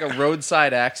 but it's like a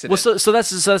roadside accident. Well, so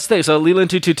that's the thing. So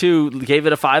Leland222 gave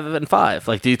it a 5 and 5.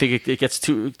 Like, do you think it gets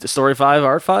story 5,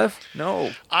 art 5?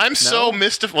 No. I'm so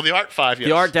mystified. Well, the art 5, yes.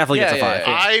 The art definitely gets a 5.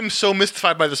 Yeah. I'm so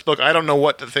mystified by this book. I don't know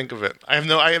what to think of it. I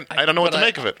don't know what to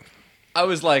make of it. I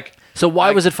was like... So why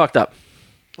was it fucked up?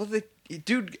 Well,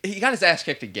 dude, he got his ass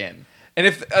kicked again. And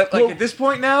if, at this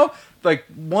point now... Like,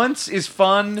 once is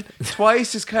fun,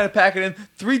 twice is kind of packing in,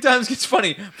 3 times gets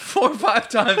funny, 4 or 5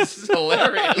 times is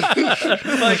hilarious.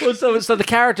 So the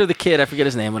character, the kid, I forget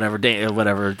his name, whatever,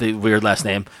 the weird last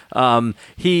name.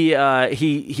 He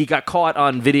got caught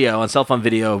on video, on cell phone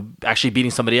video, actually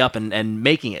beating somebody up and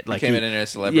making it. Like, became an internet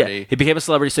celebrity. Yeah, he became a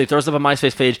celebrity. So he throws up a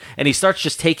MySpace page and he starts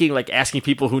just asking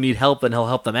people who need help, and he'll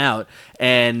help them out.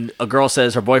 And a girl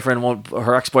says her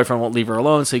ex-boyfriend won't leave her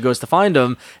alone, so he goes to find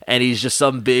him, and he's just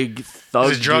some big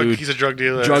thug dude. He's a drug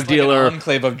dealer. Drug dealer. Like an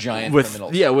enclave of giant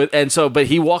criminals. But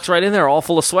he walks right in there all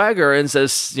full of swagger and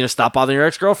says, stop bothering your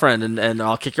ex-girlfriend and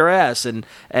I'll kick your ass, and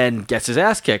gets his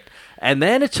ass kicked. And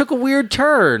then it took a weird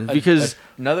turn because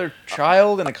another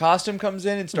child in a costume comes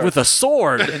in and starts with a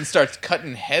sword and starts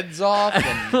cutting heads off,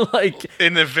 and like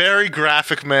in a very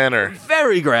graphic manner.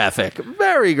 Very graphic.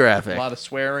 A lot of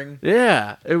swearing.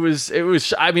 Yeah, it was.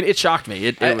 I mean, it shocked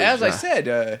me. As I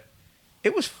said.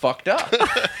 It was fucked up.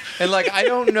 And, like, I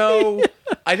don't know.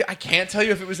 I can't tell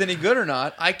you if it was any good or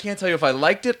not. I can't tell you if I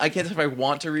liked it. I can't tell you if I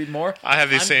want to read more. I have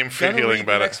the same feeling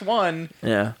about it. Next one.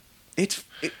 Yeah. It's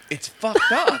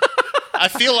fucked up. I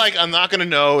feel like I'm not going to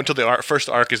know until the first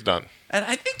arc is done. And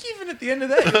I think even at the end of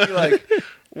that, you'll be like,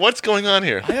 what's going on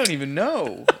here? I don't even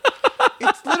know.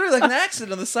 It's literally like an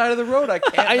accident on the side of the road. I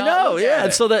can't. I know, yeah.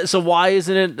 So why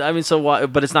isn't it? I mean, so why?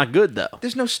 But it's not good though.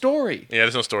 There's no story. Yeah,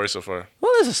 there's no story so far.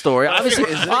 Well, there's a story.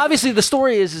 Obviously, the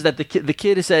story is that the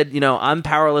kid has said, I'm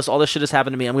powerless. All this shit has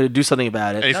happened to me. I'm going to do something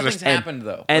about it. Nothing's happened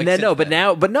though. And then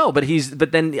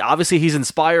but then obviously he's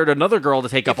inspired another girl to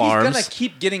take up arms. He's gonna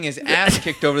keep getting his ass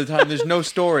kicked over the time. There's no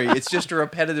story. It's just a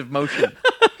repetitive motion.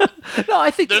 No,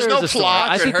 I think there's no plot.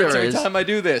 I think it hurts there every is. time I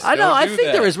do this. I know. I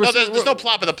think there is. No, there's no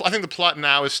plot, but I think the plot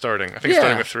now is starting. I think it's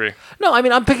starting with 3. No, I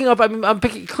mean I'm picking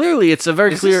clearly. It's a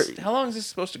very clear. How long is this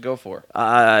supposed to go for?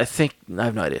 I think I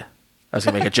have no idea. I was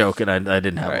gonna make a joke and I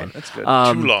didn't have one. That's good.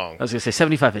 Too long. I was gonna say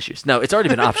 75 issues. No, it's already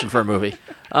been optioned for a movie.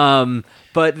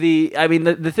 But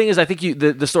the thing is, I think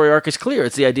the story arc is clear.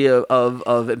 It's the idea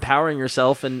of empowering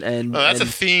yourself and that's a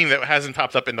theme that hasn't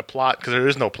popped up in the plot because there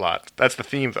is no plot. That's the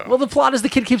theme, though. Well, the plot is the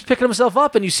kid keeps picking himself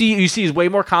up, and you see he's way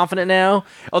more confident now.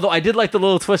 Although I did like the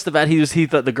little twist about he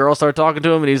thought the girl started talking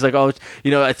to him, and he's like, oh,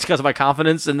 it's because of my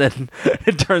confidence, and then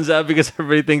it turns out because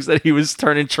everybody thinks that he was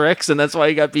turning tricks, and that's why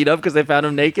he got beat up because they found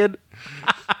him naked.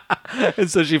 And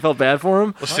so she felt bad for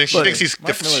him. Well, she thinks he's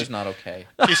Mark Miller's not okay.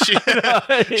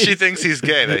 She thinks he's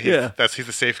gay. That he's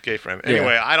a safe gay friend.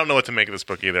 Anyway, I don't know what to make of this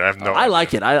book either. I have no. I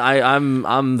like it.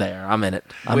 I'm there. I'm in it.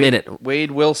 In it. Wade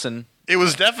Wilson. It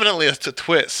was definitely a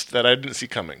twist that I didn't see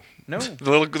coming. No. She's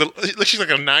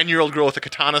like a 9-year-old girl with a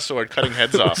katana sword cutting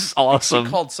heads off. Awesome.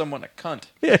 She called someone a cunt.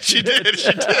 Yeah, she did. I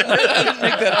didn't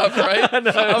make that up, right?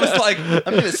 I was like,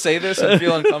 I'm going to say this and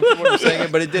feel uncomfortable when I'm saying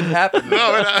it, but it did happen.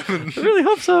 No, it happened. I really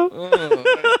hope so.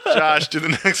 Josh, do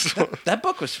the next one. That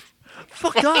book was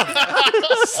fucked up.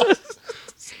 This is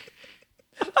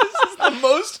the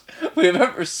most we have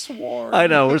ever sworn. I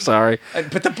know. We're sorry.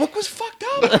 But the book was fucked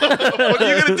up. What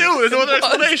are you going to do? There's no other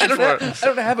explanation for it. I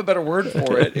don't have a better word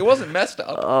for it. It wasn't messed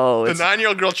up. Oh, The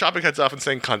 9-year-old girl chopping heads off and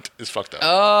saying cunt is fucked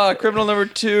up. Criminal number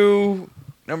 2,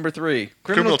 number 3.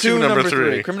 Criminal 2, number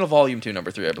 3. Criminal volume 2,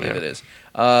 number 3, I believe it is.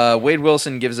 Wade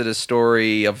Wilson gives it a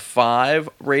story of 5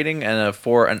 rating and a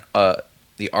 4,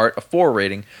 the art a 4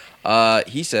 rating.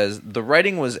 He says, the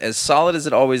writing was as solid as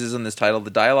it always is in this title.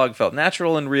 The dialogue felt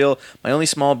natural and real. My only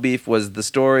small beef was the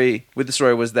story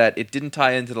was that it didn't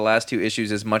tie into the last 2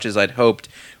 issues as much as I'd hoped.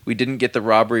 We didn't get the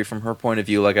robbery from her point of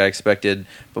view like I expected,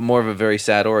 but more of a very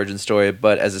sad origin story.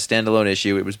 But as a standalone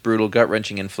issue, it was brutal,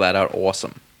 gut-wrenching, and flat-out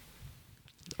awesome.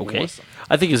 okay. Awesome.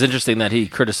 I think it's interesting that he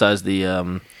criticized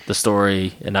the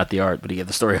story and not the art, but he gave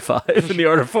the story a 5 and the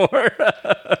art a 4.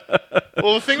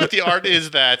 Well, the thing with the art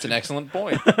is that That's an excellent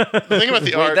point. the thing about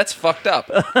the art That's fucked up.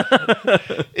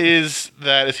 is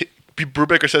that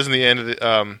Brubaker says in the end of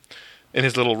the, in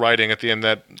his little writing at the end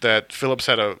that Phillips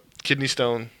had a kidney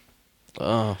stone.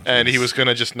 Oh, and he was going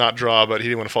to just not draw, but he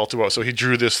didn't want to fall too well, so he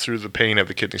drew this through the pain of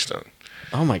the kidney stone.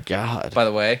 oh my God. By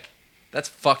the way, that's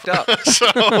fucked up.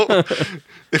 So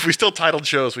if we still titled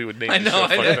shows, we would name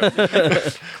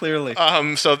it. Clearly.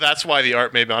 So that's why the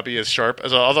art may not be as sharp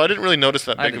as. Although I didn't really notice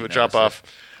that big of a drop off.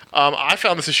 I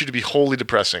found this issue to be wholly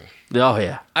depressing. Oh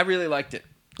yeah. I really liked it.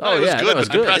 Oh it was yeah. good, That was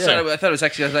but good. depressing. Yeah. I thought it was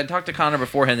actually, I talked to Connor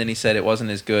beforehand, and he said it wasn't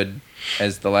as good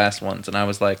as the last ones, and I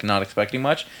was like not expecting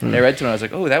much. And I read through it, and I was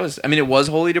like, oh, that was. I mean, it was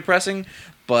wholly depressing,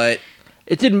 but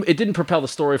It didn't propel the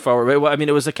story forward. I mean,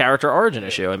 it was a character origin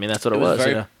issue. I mean, that's what it was. very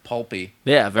you know? pulpy.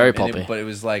 Yeah, very And pulpy. but it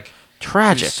was like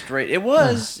Tragic. straight. It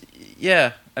was.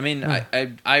 Yeah. I mean,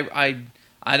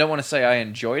 I don't want to say I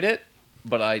enjoyed it,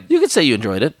 but I. You could say you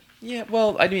enjoyed it. Yeah.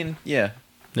 Well, I mean, yeah.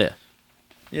 Yeah.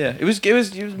 Yeah, it was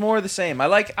more of the same. I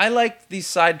like these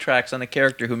sidetracks on a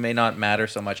character who may not matter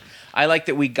so much. I like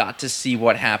that we got to see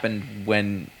what happened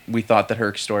when we thought that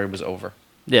her story was over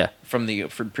Yeah. from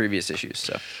previous issues.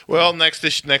 So Well, next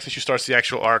issue starts the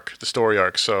actual arc, the story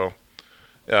arc. So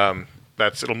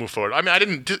it'll move forward. I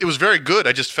mean, it was very good.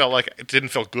 I just felt like it didn't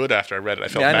feel good after I read it. I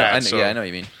felt bad. I so know what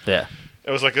you mean. Yeah. I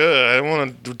was like, I don't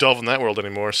want to delve in that world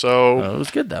anymore. So It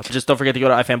was good though. Just don't forget to go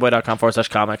to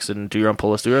ifanboy.com/comics and do your own pull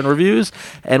list, do your own reviews,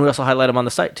 and we also highlight them on the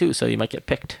site too, so you might get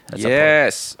picked. At some point.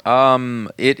 Yes.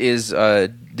 It is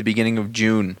the beginning of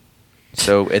June.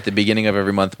 So at the beginning of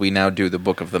every month, we now do the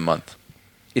book of the month.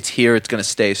 It's here. It's going to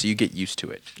stay, so you get used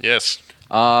to it. yes,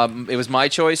 It was my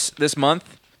choice this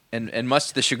month, and much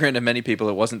to the chagrin of many people,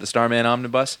 it wasn't the Starman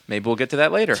Omnibus. Maybe we'll get to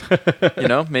that later.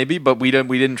 Maybe, but we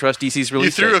didn't trust DC's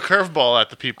release. you threw date. a curveball at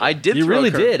the people. I did. You throw a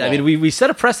really did. I curveball. mean, we set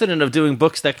a precedent of doing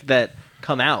books that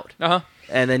come out,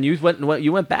 and then you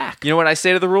went back. You know what I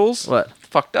say to the rules? What?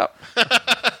 Fucked up.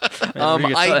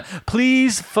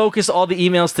 Please focus all the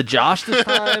emails to Josh this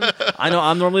time. I know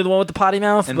I'm normally the one with the potty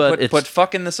mouth, And but put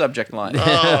fuck in the subject line.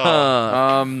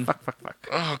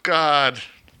 Oh God!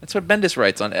 That's what Bendis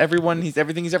writes on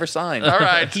everything he's ever signed. All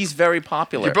right. He's very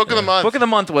popular. Your book of the month. Book of the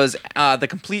month was the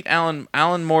complete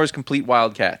Alan Moore's Complete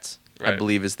Wildcats. I Right.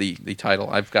 believe is the title.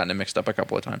 I've gotten it mixed up a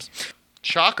couple of times.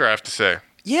 Shocker, I have to say.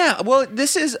 Yeah, well,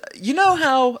 this is, you know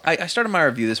how, I started my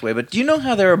review this way, but do you know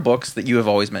how there are books that you have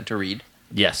always meant to read?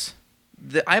 yes,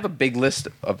 I have a big list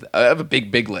I have a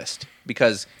big list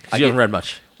because you haven't read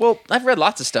much. Well, I've read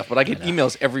lots of stuff, but I get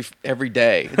emails every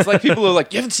day. It's like people are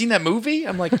like, "You haven't seen that movie?"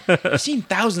 I'm like, "I've seen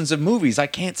thousands of movies. I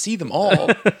can't see them all."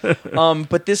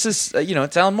 But this is,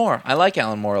 it's Alan Moore. I like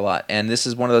Alan Moore a lot, and this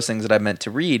is one of those things that I meant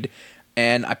to read.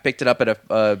 And I picked it up at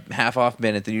a half-off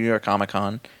bin at the New York Comic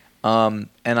Con, and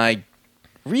I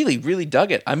really, really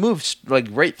dug it. I moved like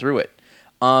right through it,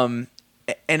 and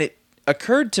it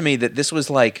occurred to me that this was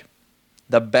like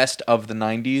the best of the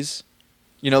 '90s.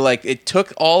 Like it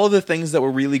took all of the things that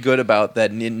were really good about that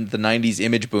in the '90s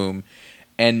image boom,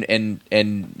 and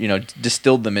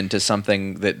distilled them into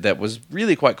something that was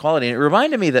really quite quality. And it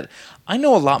reminded me that I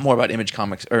know a lot more about Image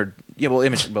Comics, it was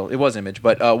Image,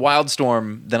 but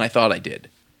Wildstorm than I thought I did.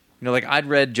 Like I'd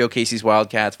read Joe Casey's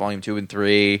Wildcats Volume 2 and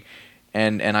 3,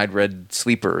 and I'd read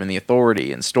Sleeper and The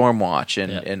Authority and Stormwatch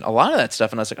and a lot of that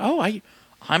stuff, and I was like,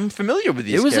 I'm familiar with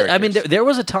these characters. I mean, there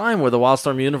was a time where the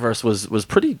Wildstorm universe was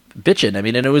pretty bitchin'. I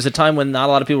mean, and it was a time when not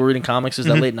a lot of people were reading comics. It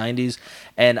was the late '90s,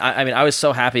 and I was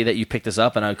so happy that you picked this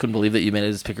up, and I couldn't believe that you made it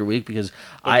as pick your week because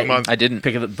I didn't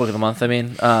pick the book of the month. I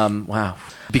mean, wow,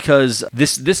 because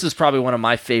this is probably one of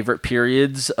my favorite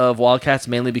periods of Wildcats,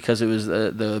 mainly because it was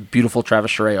the beautiful Travis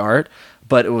Charest art.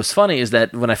 But it was funny is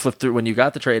that when you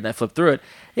got the trade and I flipped through it,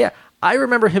 yeah. I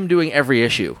remember him doing every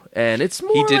issue, and it's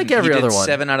more like every other one.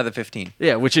 7 out of the 15.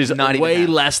 Yeah, which is Not even way half.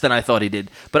 less than I thought he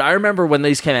did. But I remember when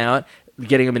these came out,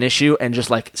 getting them an issue and just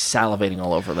like salivating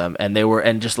all over them,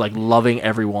 and just like loving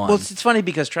everyone. Well, it's funny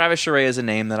because Travis Charest is a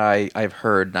name that I've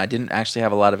heard, and I didn't actually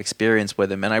have a lot of experience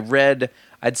with him. And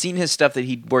I'd seen his stuff that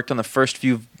he'd worked on the first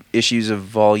few issues of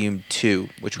Volume 2,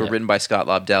 which were written by Scott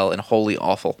Lobdell and wholly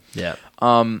awful. Yeah.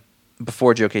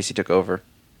 Before Joe Casey took over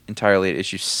entirely at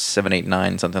issue 7, 8,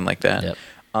 9, something like that. Yep.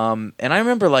 And I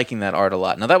remember liking that art a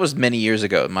lot. Now that was many years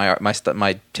ago.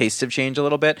 My tastes have changed a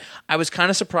little bit. I was kind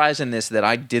of surprised in this that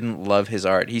I didn't love his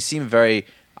art. He seemed very.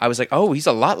 I was like, oh, he's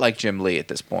a lot like Jim Lee at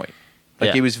this point.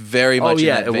 Like he was very much. In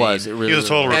that it vein. was. It really He was a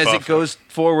total As ripoff. it goes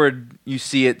forward, you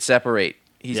see it separate.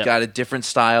 He's Yep. got a different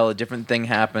style. A different thing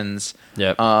happens.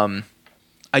 Yep.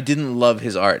 I didn't love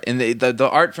his art, and the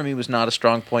art for me was not a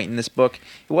strong point in this book.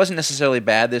 It wasn't necessarily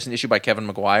bad. There's an issue by Kevin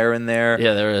Maguire in there.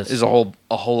 Yeah, there is. There's a whole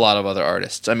lot of other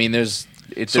artists. I mean, there's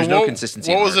no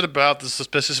consistency. What was it about this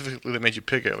specifically that made you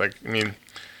pick it? Like, I mean,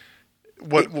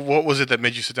 what was it that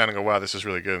made you sit down and go, "Wow, this is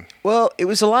really good"? Well, it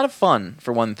was a lot of fun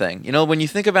for one thing. You know, when you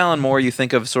think of Alan Moore, you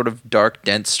think of sort of dark,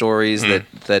 dense stories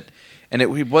that, and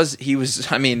he was.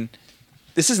 I mean,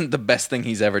 this isn't the best thing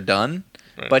he's ever done.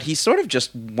 Right. But he sort of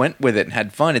just went with it and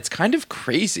had fun. It's kind of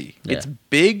crazy. Yeah. It's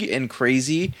big and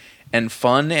crazy and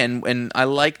fun, and I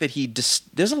like that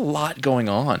there's a lot going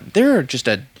on. There are just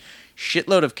a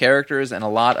shitload of characters and a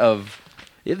lot of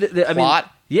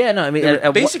plot. There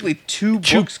are basically two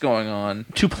books going on.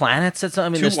 2 planets. That's I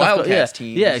mean, Two there's stuff Wildcats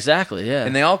teams. Yeah, exactly. Yeah,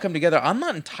 And they all come together. I'm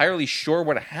not entirely sure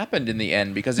what happened in the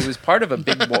end because it was part of a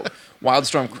big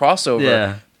Wildstorm crossover.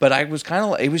 Yeah. But I was kind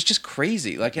of it was just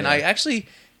crazy. Like, and I actually...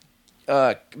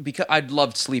 because I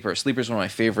loved Sleeper. Sleeper's one of my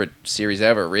favorite series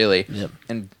ever, really. Yep.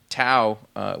 And Tao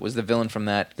was the villain from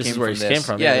that. this is where he came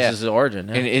from. Yeah, This is his origin.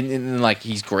 Yeah. And like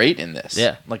he's great in this.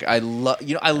 Yeah. Like I love.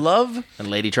 I love. And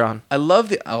Ladytron. I love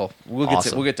the. Oh, we'll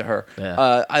Awesome. get to her.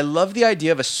 Yeah. I love the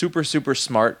idea of a super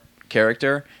smart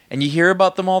character, and you hear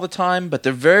about them all the time, but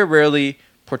they're very rarely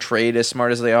portrayed as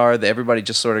smart as they are. Everybody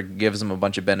just sort of gives them a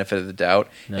bunch of benefit of the doubt.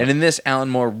 Yeah. And in this, Alan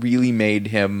Moore really made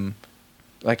him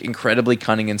like incredibly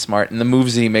cunning and smart. And the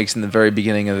moves that he makes in the very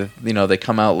beginning of they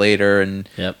come out later, and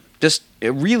Yep. just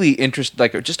a really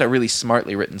just a really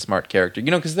smartly written smart character.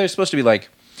 Because they're supposed to be like,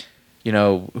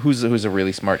 who's a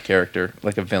really smart character,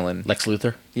 like a villain, Lex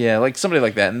Luthor. yeah, like somebody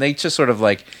like that. And they just sort of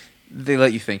like they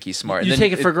let you think he's smart. You And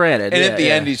take it for granted. And Yeah, at the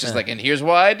yeah, end, he's just yeah. like, and here's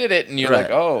why I did it. And you're Right.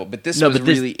 like, oh, but this No, was but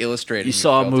this- really illustrated. You and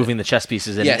saw felt moving it. the chess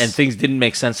pieces, and, Yes. and things didn't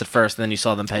make sense at first, and then you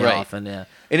saw them pay Right. off, and yeah.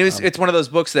 And it's one of those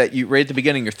books that you right at the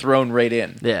beginning you're thrown right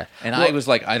in. Yeah. And Well, I was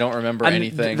like, I don't remember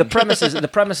anything. The premise is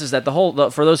that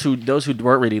for those who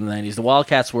weren't reading in the 90s, the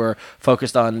Wildcats were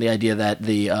focused on the idea that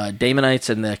the Damonites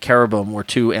and the Cherubim were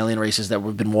 2 alien races that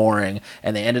had been warring,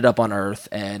 and they ended up on Earth.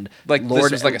 And like this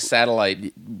was like a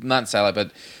satellite, not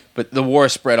satellite, but the war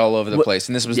spread all over the place,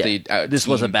 and this was this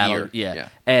was a team battle. here. Yeah.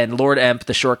 And Lord Emp,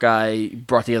 the short guy,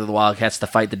 brought together the Wildcats to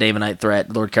fight the Damonite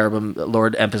threat.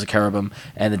 Lord Emp is a cherubim,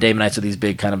 and the Damonites are these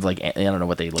big kind of like I don't know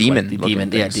what they look Demon like. looking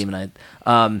Yeah, things.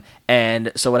 Demonite.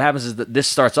 And so what happens is that this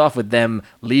starts off with them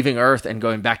leaving Earth and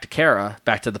going back to Kara,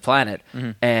 back to the planet,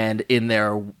 and in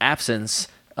their absence,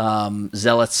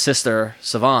 Zealot's sister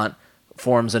Savant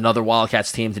forms another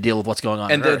Wildcats team to deal with what's going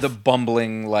on. And on they're Earth. the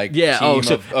bumbling like Yeah, team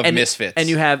of and, misfits. and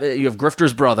you have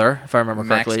Grifter's brother, if I remember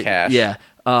Max correctly. Cash. Yeah,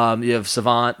 you have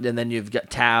Savant, and then you've got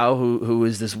Tao, who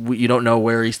is this you don't know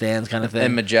where he stands kind of thing.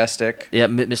 and Majestic. Yeah,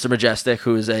 Mr. Majestic,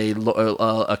 who is a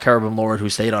Cherubim Lord who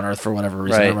stayed on Earth for whatever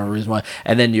reason. I Right. don't remember the reason why.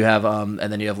 And then you have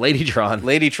Ladytron.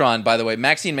 Ladytron, by the way,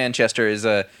 Maxine Manchester is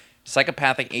a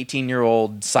psychopathic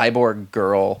 18-year-old cyborg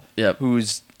girl Yep.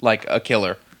 who's like a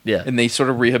killer. Yeah. And they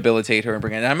sort of rehabilitate her and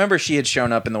bring her in. And I remember she had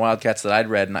shown up in the Wildcats that I'd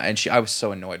read, and I was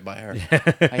so annoyed by her.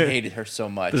 I hated her so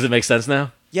much. Does it make sense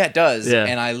now? Yeah, it does. Yeah.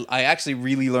 And I actually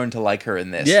really learned to like her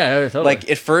in this. Yeah, totally. Like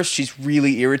at first she's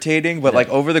really irritating, but like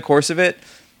over the course of it,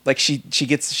 like she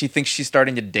thinks she's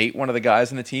starting to date one of the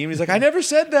guys on the team. He's like, I never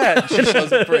said that. She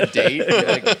shows up for a date. And,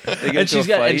 like, they get into a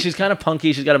fight. And she's kind of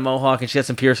punky. She's got a mohawk and she has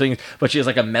some piercings, but she has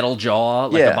like a metal jaw,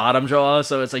 like Yeah. a bottom jaw.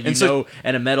 So it's like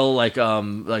and a metal like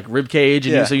rib cage,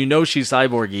 and Yeah. so you know she's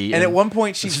cyborgy. And at one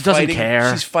point she's she doesn't fighting.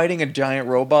 care. She's fighting a giant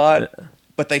robot.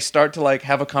 But they start to like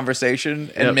have a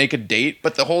conversation and Yep. make a date,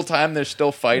 but the whole time they're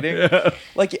still fighting.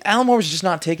 Like Alan Moore was just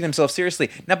not taking himself seriously.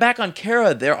 Now back on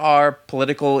Kara, there are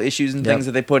political issues and things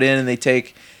that they put in and they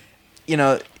take.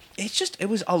 It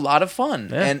was a lot of fun,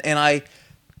 Yeah.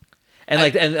 and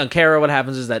and on Kara, what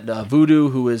happens is that Voodoo,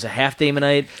 who is a half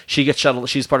Damonite, she gets shuttled.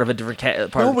 She's part of a different part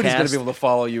of the Nobody's cast. going to be able to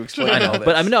follow you explaining I know, all this.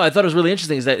 but I mean, no, I thought it was really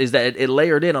interesting. Is that it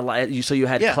layered in a lot? So you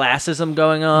had classism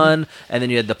going on, and then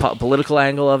you had the political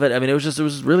angle of it. I mean, it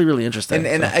was really really interesting.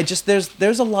 And I just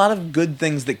there's a lot of good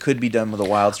things that could be done with a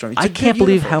Wildstorm. I can't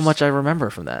believe how much I remember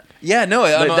from that. Yeah, no,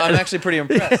 I'm actually pretty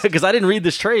impressed because I didn't read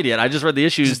this trade yet. I just read the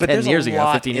issues but 10 years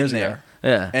ago, 15 in years there. ago.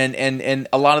 Yeah, and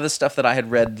a lot of the stuff that I had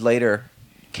read later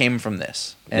came from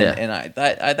this, and I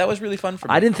that was really fun for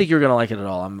me. I didn't think you were gonna like it at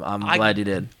all. I'm glad you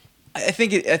did. I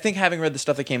think having read the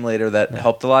stuff that came later that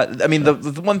helped a lot. I mean, the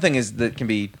one thing is that can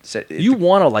be said, you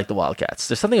want to like the Wildcats.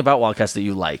 There's something about Wildcats that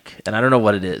you like, and I don't know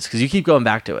what it is because you keep going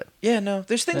back to it. Yeah, no,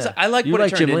 there's things Yeah. I like You what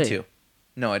like it turned Jim Lee. into.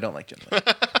 No, I don't like Jim Lee.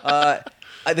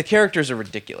 The characters are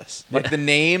ridiculous. Like the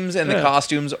names and the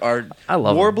costumes are. I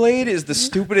love 'em. Warblade is the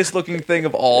stupidest looking thing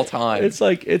of all time. It's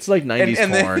like 90s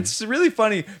and then porn. it's really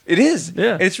funny. It is.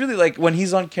 Yeah. It's really like when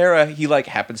he's on Kara, he like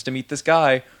happens to meet this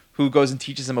guy who goes and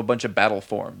teaches him a bunch of battle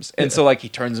forms, and so like he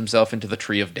turns himself into the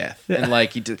Tree of Death, and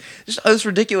like he just all this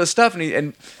ridiculous stuff,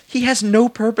 and he has no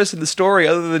purpose in the story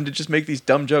other than to just make these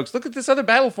dumb jokes. Look at this other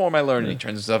battle form I learned, and he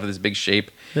turns himself into this big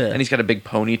shape, and he's got a big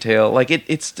ponytail. Like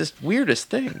it's just weirdest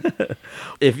thing.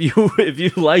 If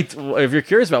you're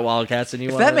curious about Wildcats and you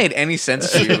If wanna, that made any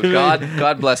sense to you,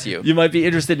 God bless you. you might be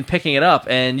interested in picking it up,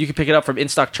 and you can pick it up from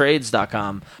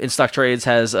InStockTrades.com. InStock Trades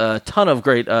has a ton of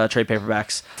great trade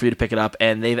paperbacks for you to pick it up,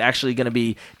 and they've actually going to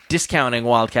be discounting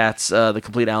Wildcats, the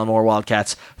complete Alan Moore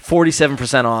Wildcats,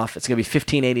 47% off. It's going to be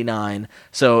 $15.89.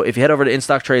 So if you head over to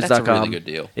InStockTrades.com, That's a really good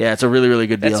deal. Yeah, it's a really really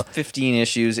good deal. That's 15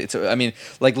 issues. I mean,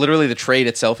 like literally the trade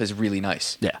itself is really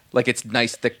nice. Yeah. Like it's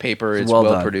nice thick paper. It's well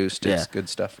well done. produced. It's Yeah. good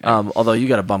stuff. Although you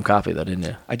got a bum copy though, didn't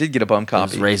you? I did get a bum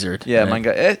copy. razored. Yeah, Yeah. mine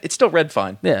got. It still read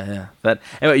fine. Yeah. But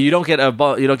anyway, you don't get a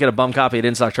bum copy at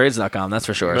InStockTrades.com. That's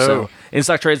for sure. No. So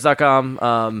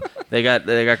InStockTrades.com, they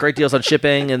got great deals on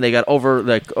shipping, and they got over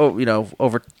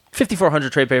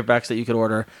 5,400 trade paperbacks that you could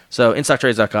order. So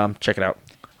InStockTrades.com, check it out.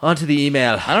 On to the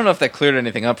email. I don't know if that cleared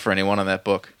anything up for anyone on that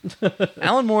book.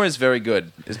 Alan Moore is very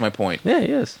good. Is my point. Yeah, he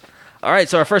is. All right,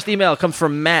 so our first email comes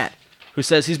from Matt, who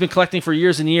says he's been collecting for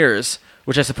years and years,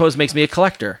 which I suppose makes me a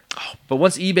collector. But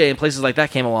once eBay and places like that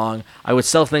came along, I would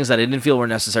sell things that I didn't feel were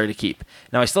necessary to keep.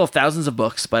 Now, I still have thousands of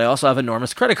books, but I also have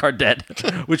enormous credit card debt,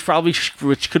 which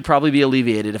could probably be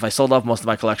alleviated if I sold off most of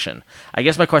my collection. I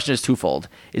guess my question is twofold.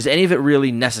 Is any of it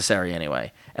really necessary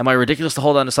anyway? Am I ridiculous to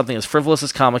hold on to something as frivolous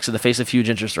as comics in the face of huge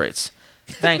interest rates?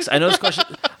 Thanks. I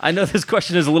know this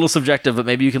question is a little subjective, but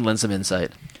maybe you can lend some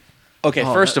insight. Okay,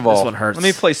 Oh, first of this all, one hurts. let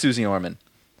me play Susie Orman.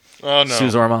 Oh no.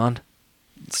 Suze Ormond.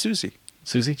 Susie.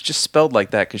 Susie? It's just spelled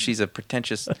like that because she's a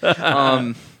pretentious.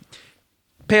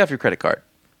 Pay off your credit card.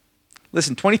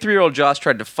 Listen, 23-year-old Josh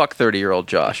tried to fuck 30-year-old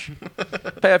Josh.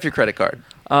 Pay off your credit card.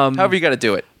 However you got to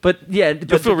do it. But yeah,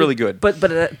 You'll feel really good. But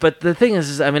the thing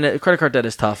is, I mean, credit card debt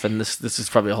is tough, and this is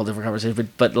probably a whole different conversation.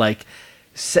 But like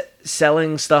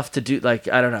selling stuff to do, like,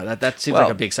 I don't know, that seems like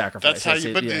a big sacrifice. That's how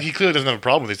you. But yeah. he clearly doesn't have a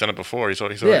problem. He's done it before. He's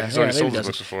already maybe sold he his does.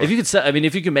 books before. If you could sell, I mean,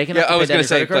 if you can make enough. Yeah, I was going going to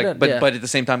say, credit like, card, but at the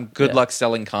same time, good luck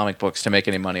selling comic books to make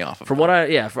any money off of them. From what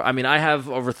I have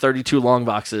over 32 long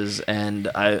boxes, and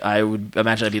I would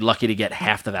imagine I'd be lucky to get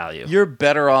half the value. You're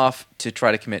better off to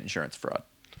try to commit insurance fraud.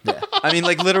 Yeah. I mean,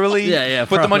 like literally, Yeah,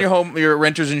 put them on probably. your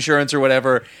renter's insurance or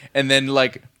whatever, and then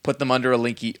like put them under a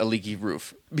leaky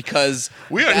roof because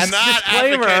We are that's not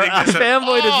Disclaimer: advocating this at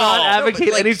Fanboy does not all.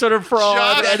 advocate any sort of fraud.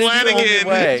 Josh and it's the only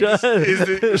way. Flanagan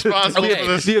is responsible Okay,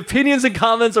 for this. The opinions and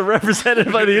comments are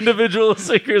represented by the individual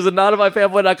speakers and not by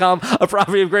Fanboy.com, a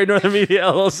property of Great Northern Media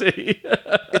LLC.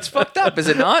 It's fucked up, is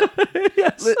it not?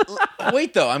 Yes.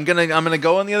 Wait though, I'm gonna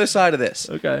go on the other side of this.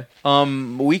 Okay. A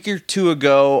week or two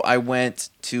ago, I went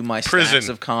to my Prison. stacks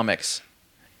of comics,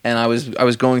 and I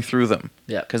was going through them.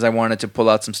 Yeah. Because I wanted to pull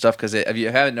out some stuff. Because if you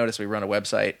haven't noticed, we run a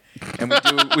website, and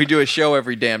we do a show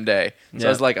every damn day. So Yeah. I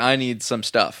was like, I need some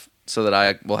stuff so that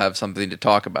I will have something to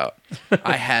talk about.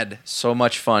 I had so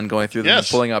much fun going through them and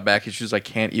Yes. pulling out back issues I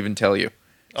can't even tell you.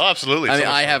 Oh, absolutely. I mean, So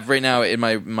much I fun. have right now in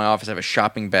my office. I have a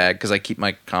shopping bag because I keep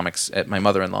my comics at my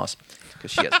mother-in-law's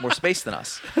because she has more space than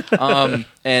us.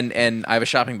 And I have a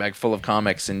shopping bag full of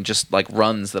comics and just like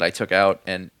runs that I took out,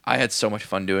 and I had so much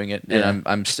fun doing it. Yeah.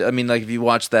 And I mean, like if you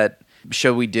watch that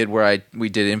show we did where we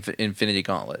did Infinity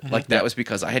Gauntlet, like that was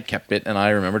because I had kept it and I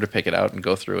remember to pick it out and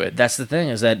go through it. That's the thing,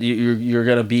 is that you're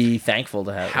going to be thankful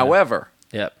to have it. However,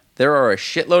 Yep. there are a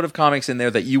shitload of comics in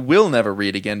there that you will never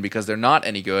read again because they're not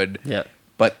any good. Yep.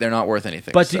 But they're not worth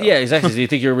anything. But so. yeah, exactly. Do you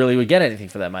think you really would get anything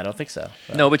for them? I don't think so.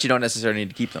 No, but you don't necessarily need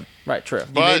to keep them. Right, true.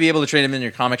 You may be able to trade them in your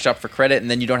comic shop for credit,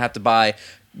 and then you don't have to buy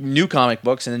new comic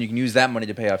books, and then you can use that money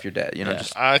to pay off your debt.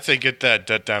 I'd say get that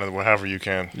debt down to however you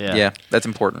can. Yeah, that's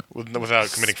important.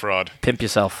 Without committing fraud. Pimp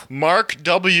yourself. Mark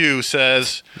W.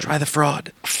 says... Try the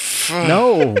fraud.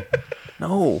 No.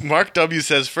 Mark W.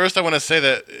 says, first I want to say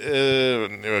that...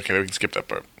 okay, we can skip that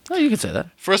part. No, you can say that.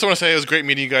 First I want to say it was great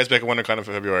meeting you guys back at WonderCon in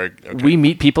February. Okay. We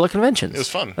meet people at conventions. It was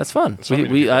fun. That's fun. It was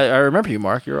fun meeting I remember you,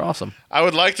 Mark. You're awesome. I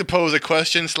would like to pose a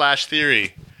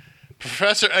question/theory.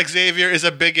 Professor Xavier is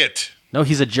a bigot. No,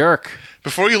 he's a jerk.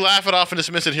 Before you laugh it off and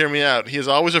dismiss it, hear me out. He has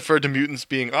always referred to mutants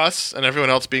being us and everyone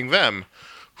else being them.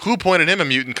 Who appointed him a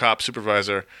mutant cop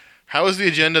supervisor? How is the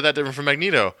agenda that different from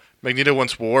Magneto? Magneto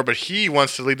wants war, but he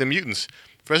wants to lead the mutants.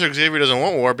 Professor Xavier doesn't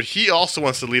want war, but he also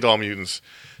wants to lead all mutants.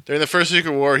 During the first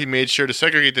Secret War, he made sure to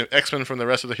segregate the X-Men from the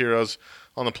rest of the heroes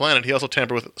on the planet. He also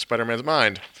tampered with Spider-Man's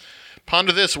mind.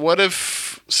 Ponder this. What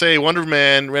if, say, Wonder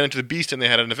Man ran into the Beast and they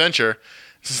had an adventure?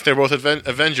 Since they're both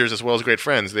Avengers as well as great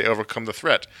friends, they overcome the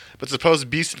threat. But suppose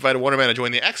Beast invited Wonder Man to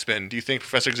join the X-Men. Do you think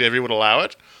Professor Xavier would allow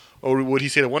it? Or would he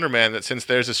say to Wonder Man that since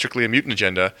theirs is strictly a mutant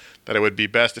agenda, that it would be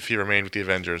best if he remained with the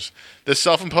Avengers? This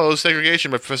self-imposed segregation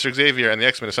by Professor Xavier and the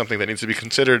X-Men is something that needs to be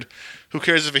considered. Who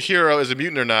cares if a hero is a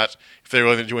mutant or not? If they're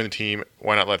willing to join the team,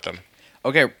 why not let them?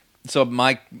 Okay, so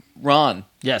Ron,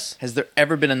 Yes. has there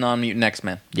ever been a non-mutant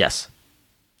X-Men? Yes.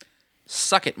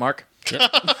 Suck it, Mark.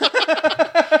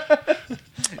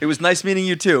 It was nice meeting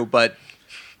you too, but...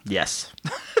 Yes.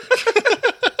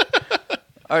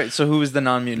 All right, so who was the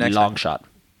non-mutant X-Men? Long shot.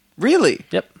 Really?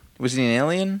 Yep. Was he an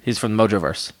alien? He's from the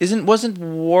Mojoverse. Wasn't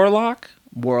Warlock?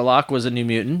 Warlock was a new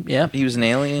mutant. Yeah. He was an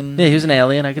alien? Yeah, he was an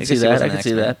alien. I could see guess he that. wasn't I an could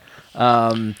see that.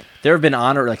 There have been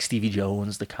honor like Stevie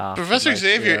Jones, the cop. Professor like,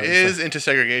 Xavier you know, is into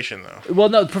segregation, though. Well,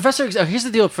 no, here's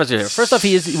the deal with Professor Xavier. First off,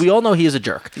 we all know he is a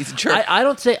jerk. He's a jerk. I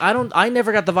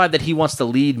never got the vibe that he wants to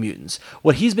lead mutants.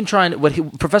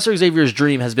 Professor Xavier's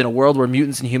dream has been a world where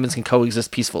mutants and humans can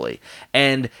coexist peacefully.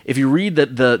 And if you read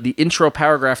the intro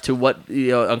paragraph to what,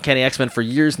 Uncanny X-Men for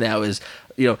years now is,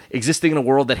 existing in a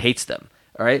world that hates them.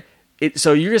 All right.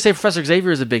 So you're going to say Professor Xavier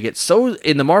is a bigot. So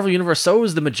in the Marvel Universe, so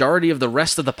is the majority of the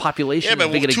rest of the population. Yeah,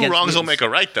 but bigot two against wrongs don't mutants. make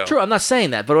a right, though. True, I'm not saying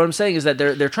that, but what I'm saying is that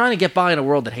they're trying to get by in a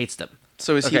world that hates them.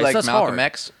 So is he Okay, like so that's Malcolm hard.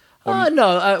 X?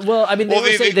 No. Well, I mean, they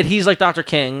would say that he's like Dr.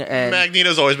 King and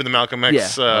Magneto's always been the Malcolm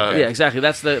X. yeah, exactly.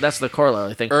 That's the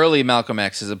corollary, I think. Early Malcolm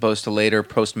X as opposed to later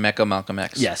post-Mecha Malcolm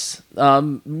X. Yes.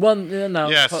 No.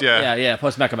 Yes, yeah. Yeah.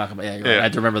 Post Malcolm. Yeah, you're right. Yeah. I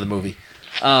had to remember the movie.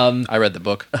 I read the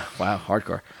book. Wow,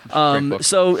 hardcore. book.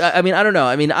 So I mean, I don't know.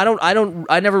 I mean, I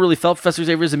never really felt Professor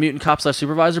Xavier as a mutant cop /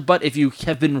 supervisor. But if you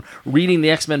have been reading the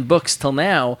X-Men books till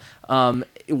now,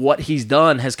 what he's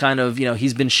done has kind of,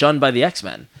 he's been shunned by the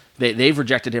X-Men. They've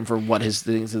rejected him for what his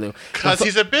things to do. Because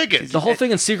he's a bigot. The whole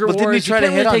thing in Secret Well, Wars. didn't he try you to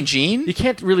can't hit really on Jean? You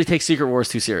can't really take Secret Wars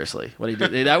too seriously. What he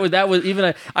did. that was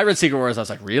even. I read Secret Wars. I was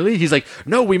like, really? He's like,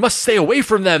 no, we must stay away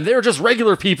from them. They're just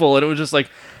regular people, and it was just like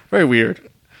very weird.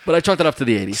 But I chalked it up to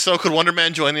the 80s. So could Wonder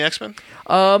Man join the X-Men?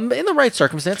 In the right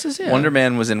circumstances, yeah. Wonder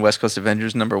Man was in West Coast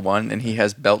Avengers #1, and he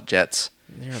has belt jets.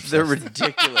 They're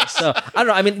ridiculous. So I don't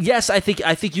know. I mean, yes, I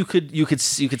think you could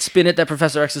spin it that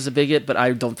Professor X is a bigot, but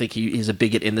I don't think he is a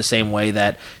bigot in the same way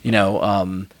that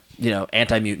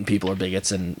anti-mutant people are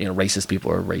bigots and racist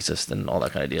people are racist and all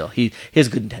that kind of deal. He has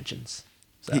good intentions.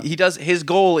 So. He does. His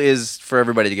goal is for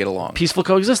everybody to get along. Peaceful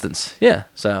coexistence. Yeah.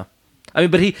 So I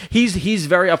mean, but he's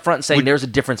very upfront saying there's a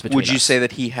difference between. Would you us. say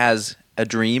that he has a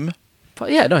dream?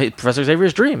 But yeah, no, Professor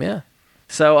Xavier's dream. Yeah.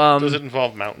 So Does it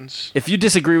involve mountains? if you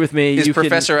disagree with me, Is you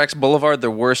Professor X Boulevard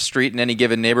the worst street in any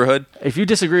given neighborhood? if you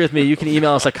disagree with me, you can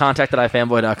email us at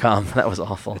contact@ifanboy.com. That was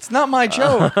awful. It's not my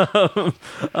joke.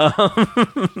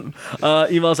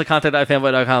 Email us at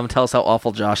contact@ifanboy.com. Tell us how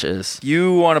awful Josh is.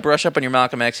 You want to brush up on your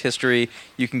Malcolm X history,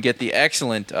 you can get the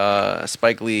excellent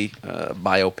Spike Lee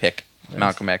biopic,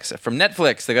 Malcolm X, from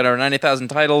Netflix. They got our 90,000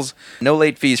 titles, no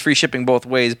late fees, free shipping both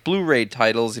ways, Blu-ray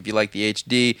titles if you like the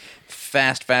HD,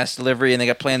 fast delivery, and they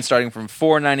got plans starting from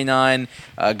 $4.99.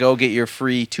 Go get your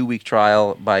free 2-week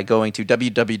trial by going to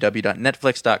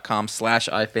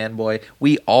www.netflix.com/ifanboy.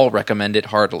 We all recommend it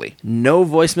heartily. No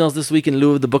voicemails this week in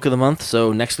lieu of the book of the month,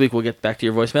 so next week we'll get back to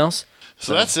your voicemails.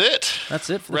 So that's it. That's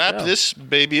it for the Wrap show. this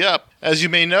baby up. As you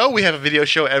may know, we have a video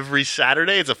show every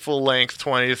Saturday. It's a full-length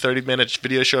 20 to 30-minute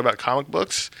video show about comic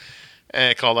books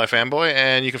called iFanboy,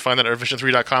 and you can find that at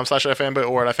revision3.com/ifanboy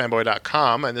or at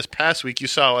ifanboy.com. And this past week, you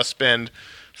saw us spend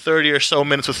 30 or so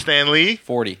minutes with Stan Lee.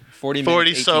 40 40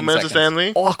 minutes, so 18 minutes with seconds. Stan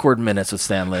Lee. Awkward minutes with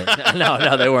Stanley.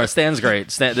 No, they weren't. Stan's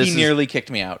great. He nearly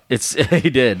kicked me out. He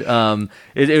did.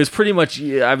 It was pretty much.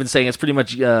 I've been saying it's pretty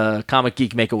much Comic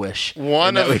Geek Make a Wish. We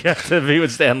got to be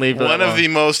with Stan Lee. One of the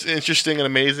most interesting and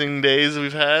amazing days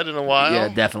we've had in a while. Yeah,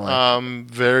 definitely.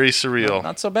 Very surreal.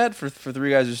 Not so bad for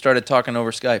three guys who started talking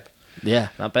over Skype. Yeah,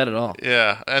 not bad at all.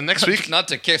 Yeah, and next week, Not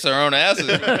to kiss our own asses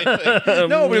or anything.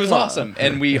 No, but it was awesome,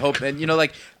 and we hope. And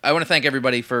I want to thank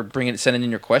everybody for sending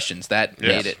in your questions. That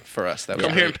made it for us. That was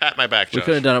come here and great. pat my back, We Josh.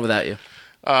 could have done it without you.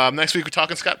 Next week we're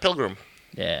talking Scott Pilgrim.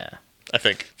 Yeah. I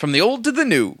think. From the old to the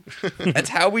new. That's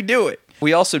how we do it.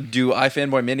 We also do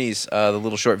iFanboy Minis, the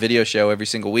little short video show every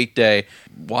single weekday.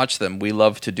 Watch them. We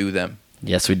love to do them.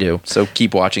 Yes, we do. So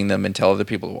keep watching them and tell other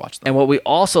people to watch them. And what we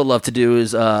also love to do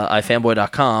is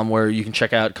ifanboy.com, where you can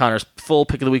check out Connor's full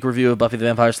Pick of the Week review of Buffy the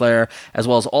Vampire Slayer, as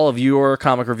well as all of your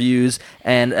comic reviews,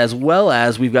 and as well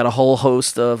as we've got a whole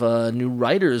host of new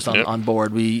writers on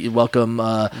board. We welcome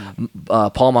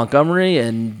Paul Montgomery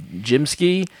and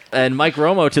Jimsky and Mike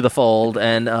Romo to the fold,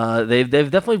 and they've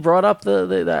definitely brought up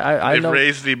They've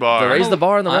raised the bar. They raised the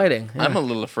bar in the writing. Yeah. I'm a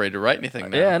little afraid to write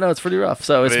anything now. Yeah, I know, it's pretty rough.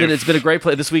 So it's been a great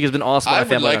play. This week has been awesome. I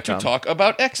would like to talk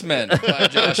about X-Men by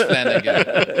Josh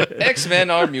Flanagan. X-Men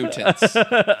are mutants.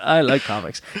 I like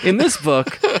comics. In this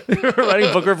book, we're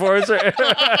writing book reports.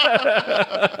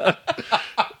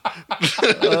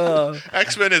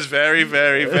 X-Men is very,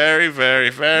 very, very, very,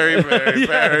 very, very,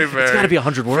 very, very. It's got to be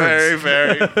 100 words. Very,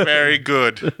 very, very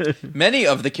good. Many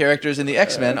of the characters in the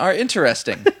X-Men are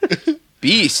interesting.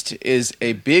 Beast is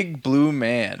a big blue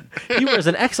man. He wears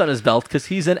an X on his belt because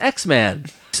he's an X-Man.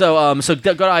 So go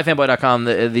to ifanboy.com.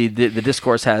 The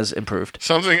discourse has improved.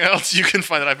 Something else you can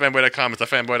find at ifanboy.com is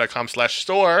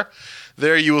ifanboy.com/store.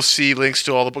 There you will see links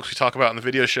to all the books we talk about in the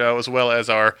video show, as well as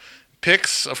our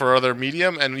picks for other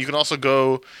medium. And you can also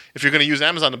go, if you're going to use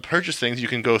Amazon to purchase things, you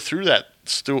can go through that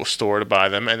store to buy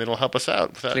them, and it'll help us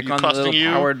out without Click you on the costing little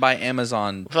you powered by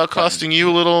Amazon. without costing you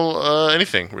a little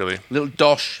anything really. Little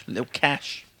dosh, little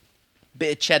cash,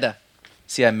 bit of cheddar.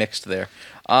 See, I mixed there.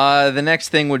 The next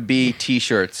thing would be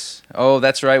T-shirts. Oh,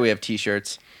 that's right, we have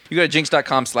T-shirts. You go to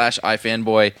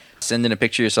jinx.com/ifanboy, send in a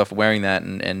picture of yourself wearing that,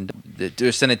 and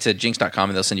send it to jinx.com,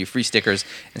 and they'll send you free stickers,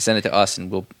 and send it to us,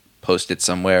 and we'll post it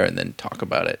somewhere, and then talk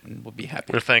about it, and we'll be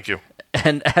happy. Well, thank you.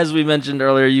 And as we mentioned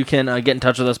earlier, you can get in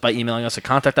touch with us by emailing us at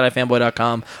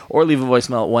contact@ifanboy.com or leave a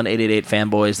voicemail at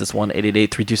 1-888-FANBOYS. That's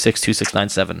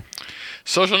 1-888-326-2697.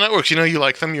 Social networks, you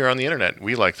like them. You're on the internet.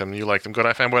 We like them. You like them. Go to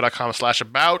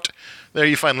ifanboy.com/about. There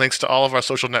you find links to all of our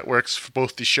social networks for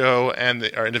both the show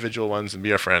and our individual ones, and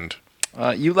be our friend.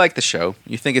 You like the show.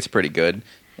 You think it's pretty good.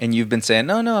 And you've been saying,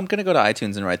 no, I'm going to go to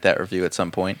iTunes and write that review at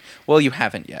some point. Well, you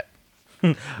haven't yet.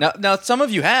 Now, some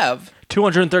of you have.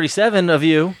 237 of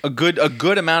you. A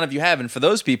good amount of you have. And for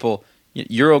those people,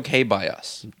 you're okay by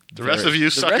us. The rest of you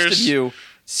suckers. The rest of you,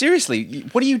 seriously,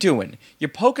 what are you doing? You're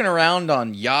poking around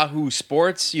on Yahoo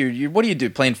Sports. What do you do?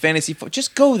 Playing fantasy football?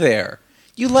 Just go there.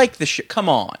 You like the shit. Come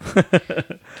on.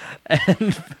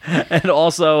 and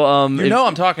also,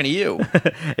 I'm talking to you.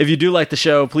 If you do like the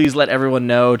show, please let everyone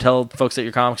know. Tell folks at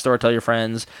your comic store, tell your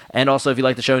friends. And also, if you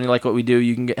like the show and you like what we do,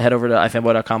 you can head over to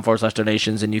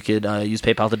ifanboy.com/donations, and you could use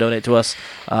PayPal to donate to us.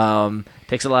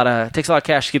 Takes a lot of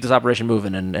cash to keep this operation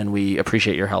moving, and we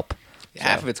appreciate your help.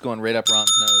 Half of it's going right up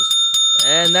Ron's nose.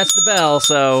 And that's the bell,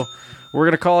 so we're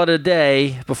going to call it a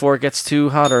day before it gets too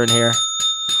hotter in here.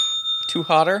 Too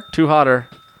hotter? Too hotter.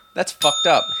 That's fucked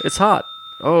up. It's hot.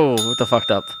 Oh, what the fucked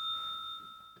up?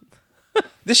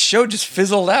 This show just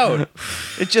fizzled out.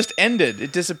 It just ended.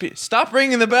 It disappeared. Stop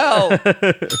ringing the bell.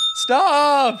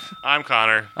 Stop. I'm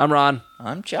Connor. I'm Ron.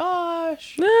 I'm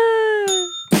Josh. It's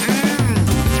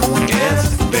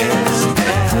business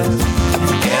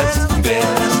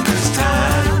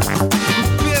time.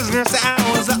 Business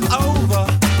hours are over,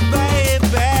 baby.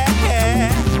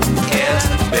 It's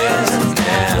business time.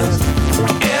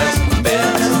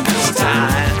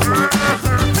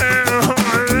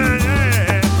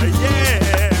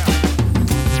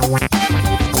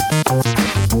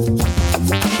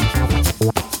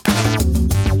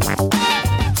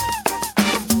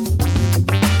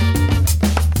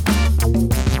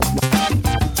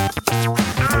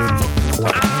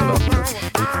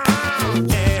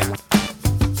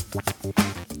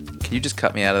 Can you just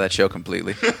cut me out of that show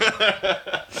completely?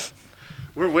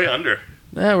 We're way under.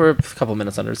 Yeah, we're a couple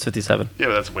minutes under. It's 57. Yeah,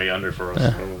 but that's way under for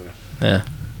us. Yeah.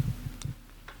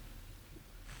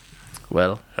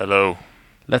 Well, Hello.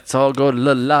 let's all go to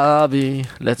the lobby.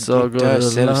 Let's all go to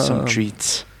the lobby. some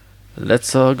treats.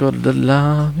 Let's all go to the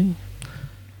lobby.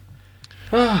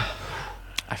 I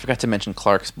forgot to mention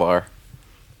Clark's Bar.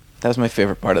 That was my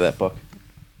favorite part of that book.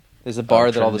 There's a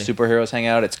bar that all the Trinity. superheroes hang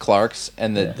out. It's Clark's,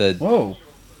 and Whoa.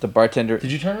 the bartender.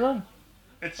 Did you turn it on?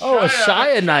 It's Oh, it's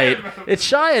Shia Night. It's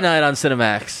Shia Night on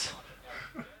Cinemax.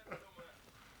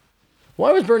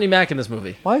 Why was Bernie Mac in this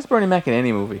movie? Why is Bernie Mac in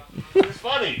any movie? It's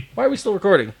funny. Why are we still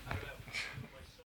recording?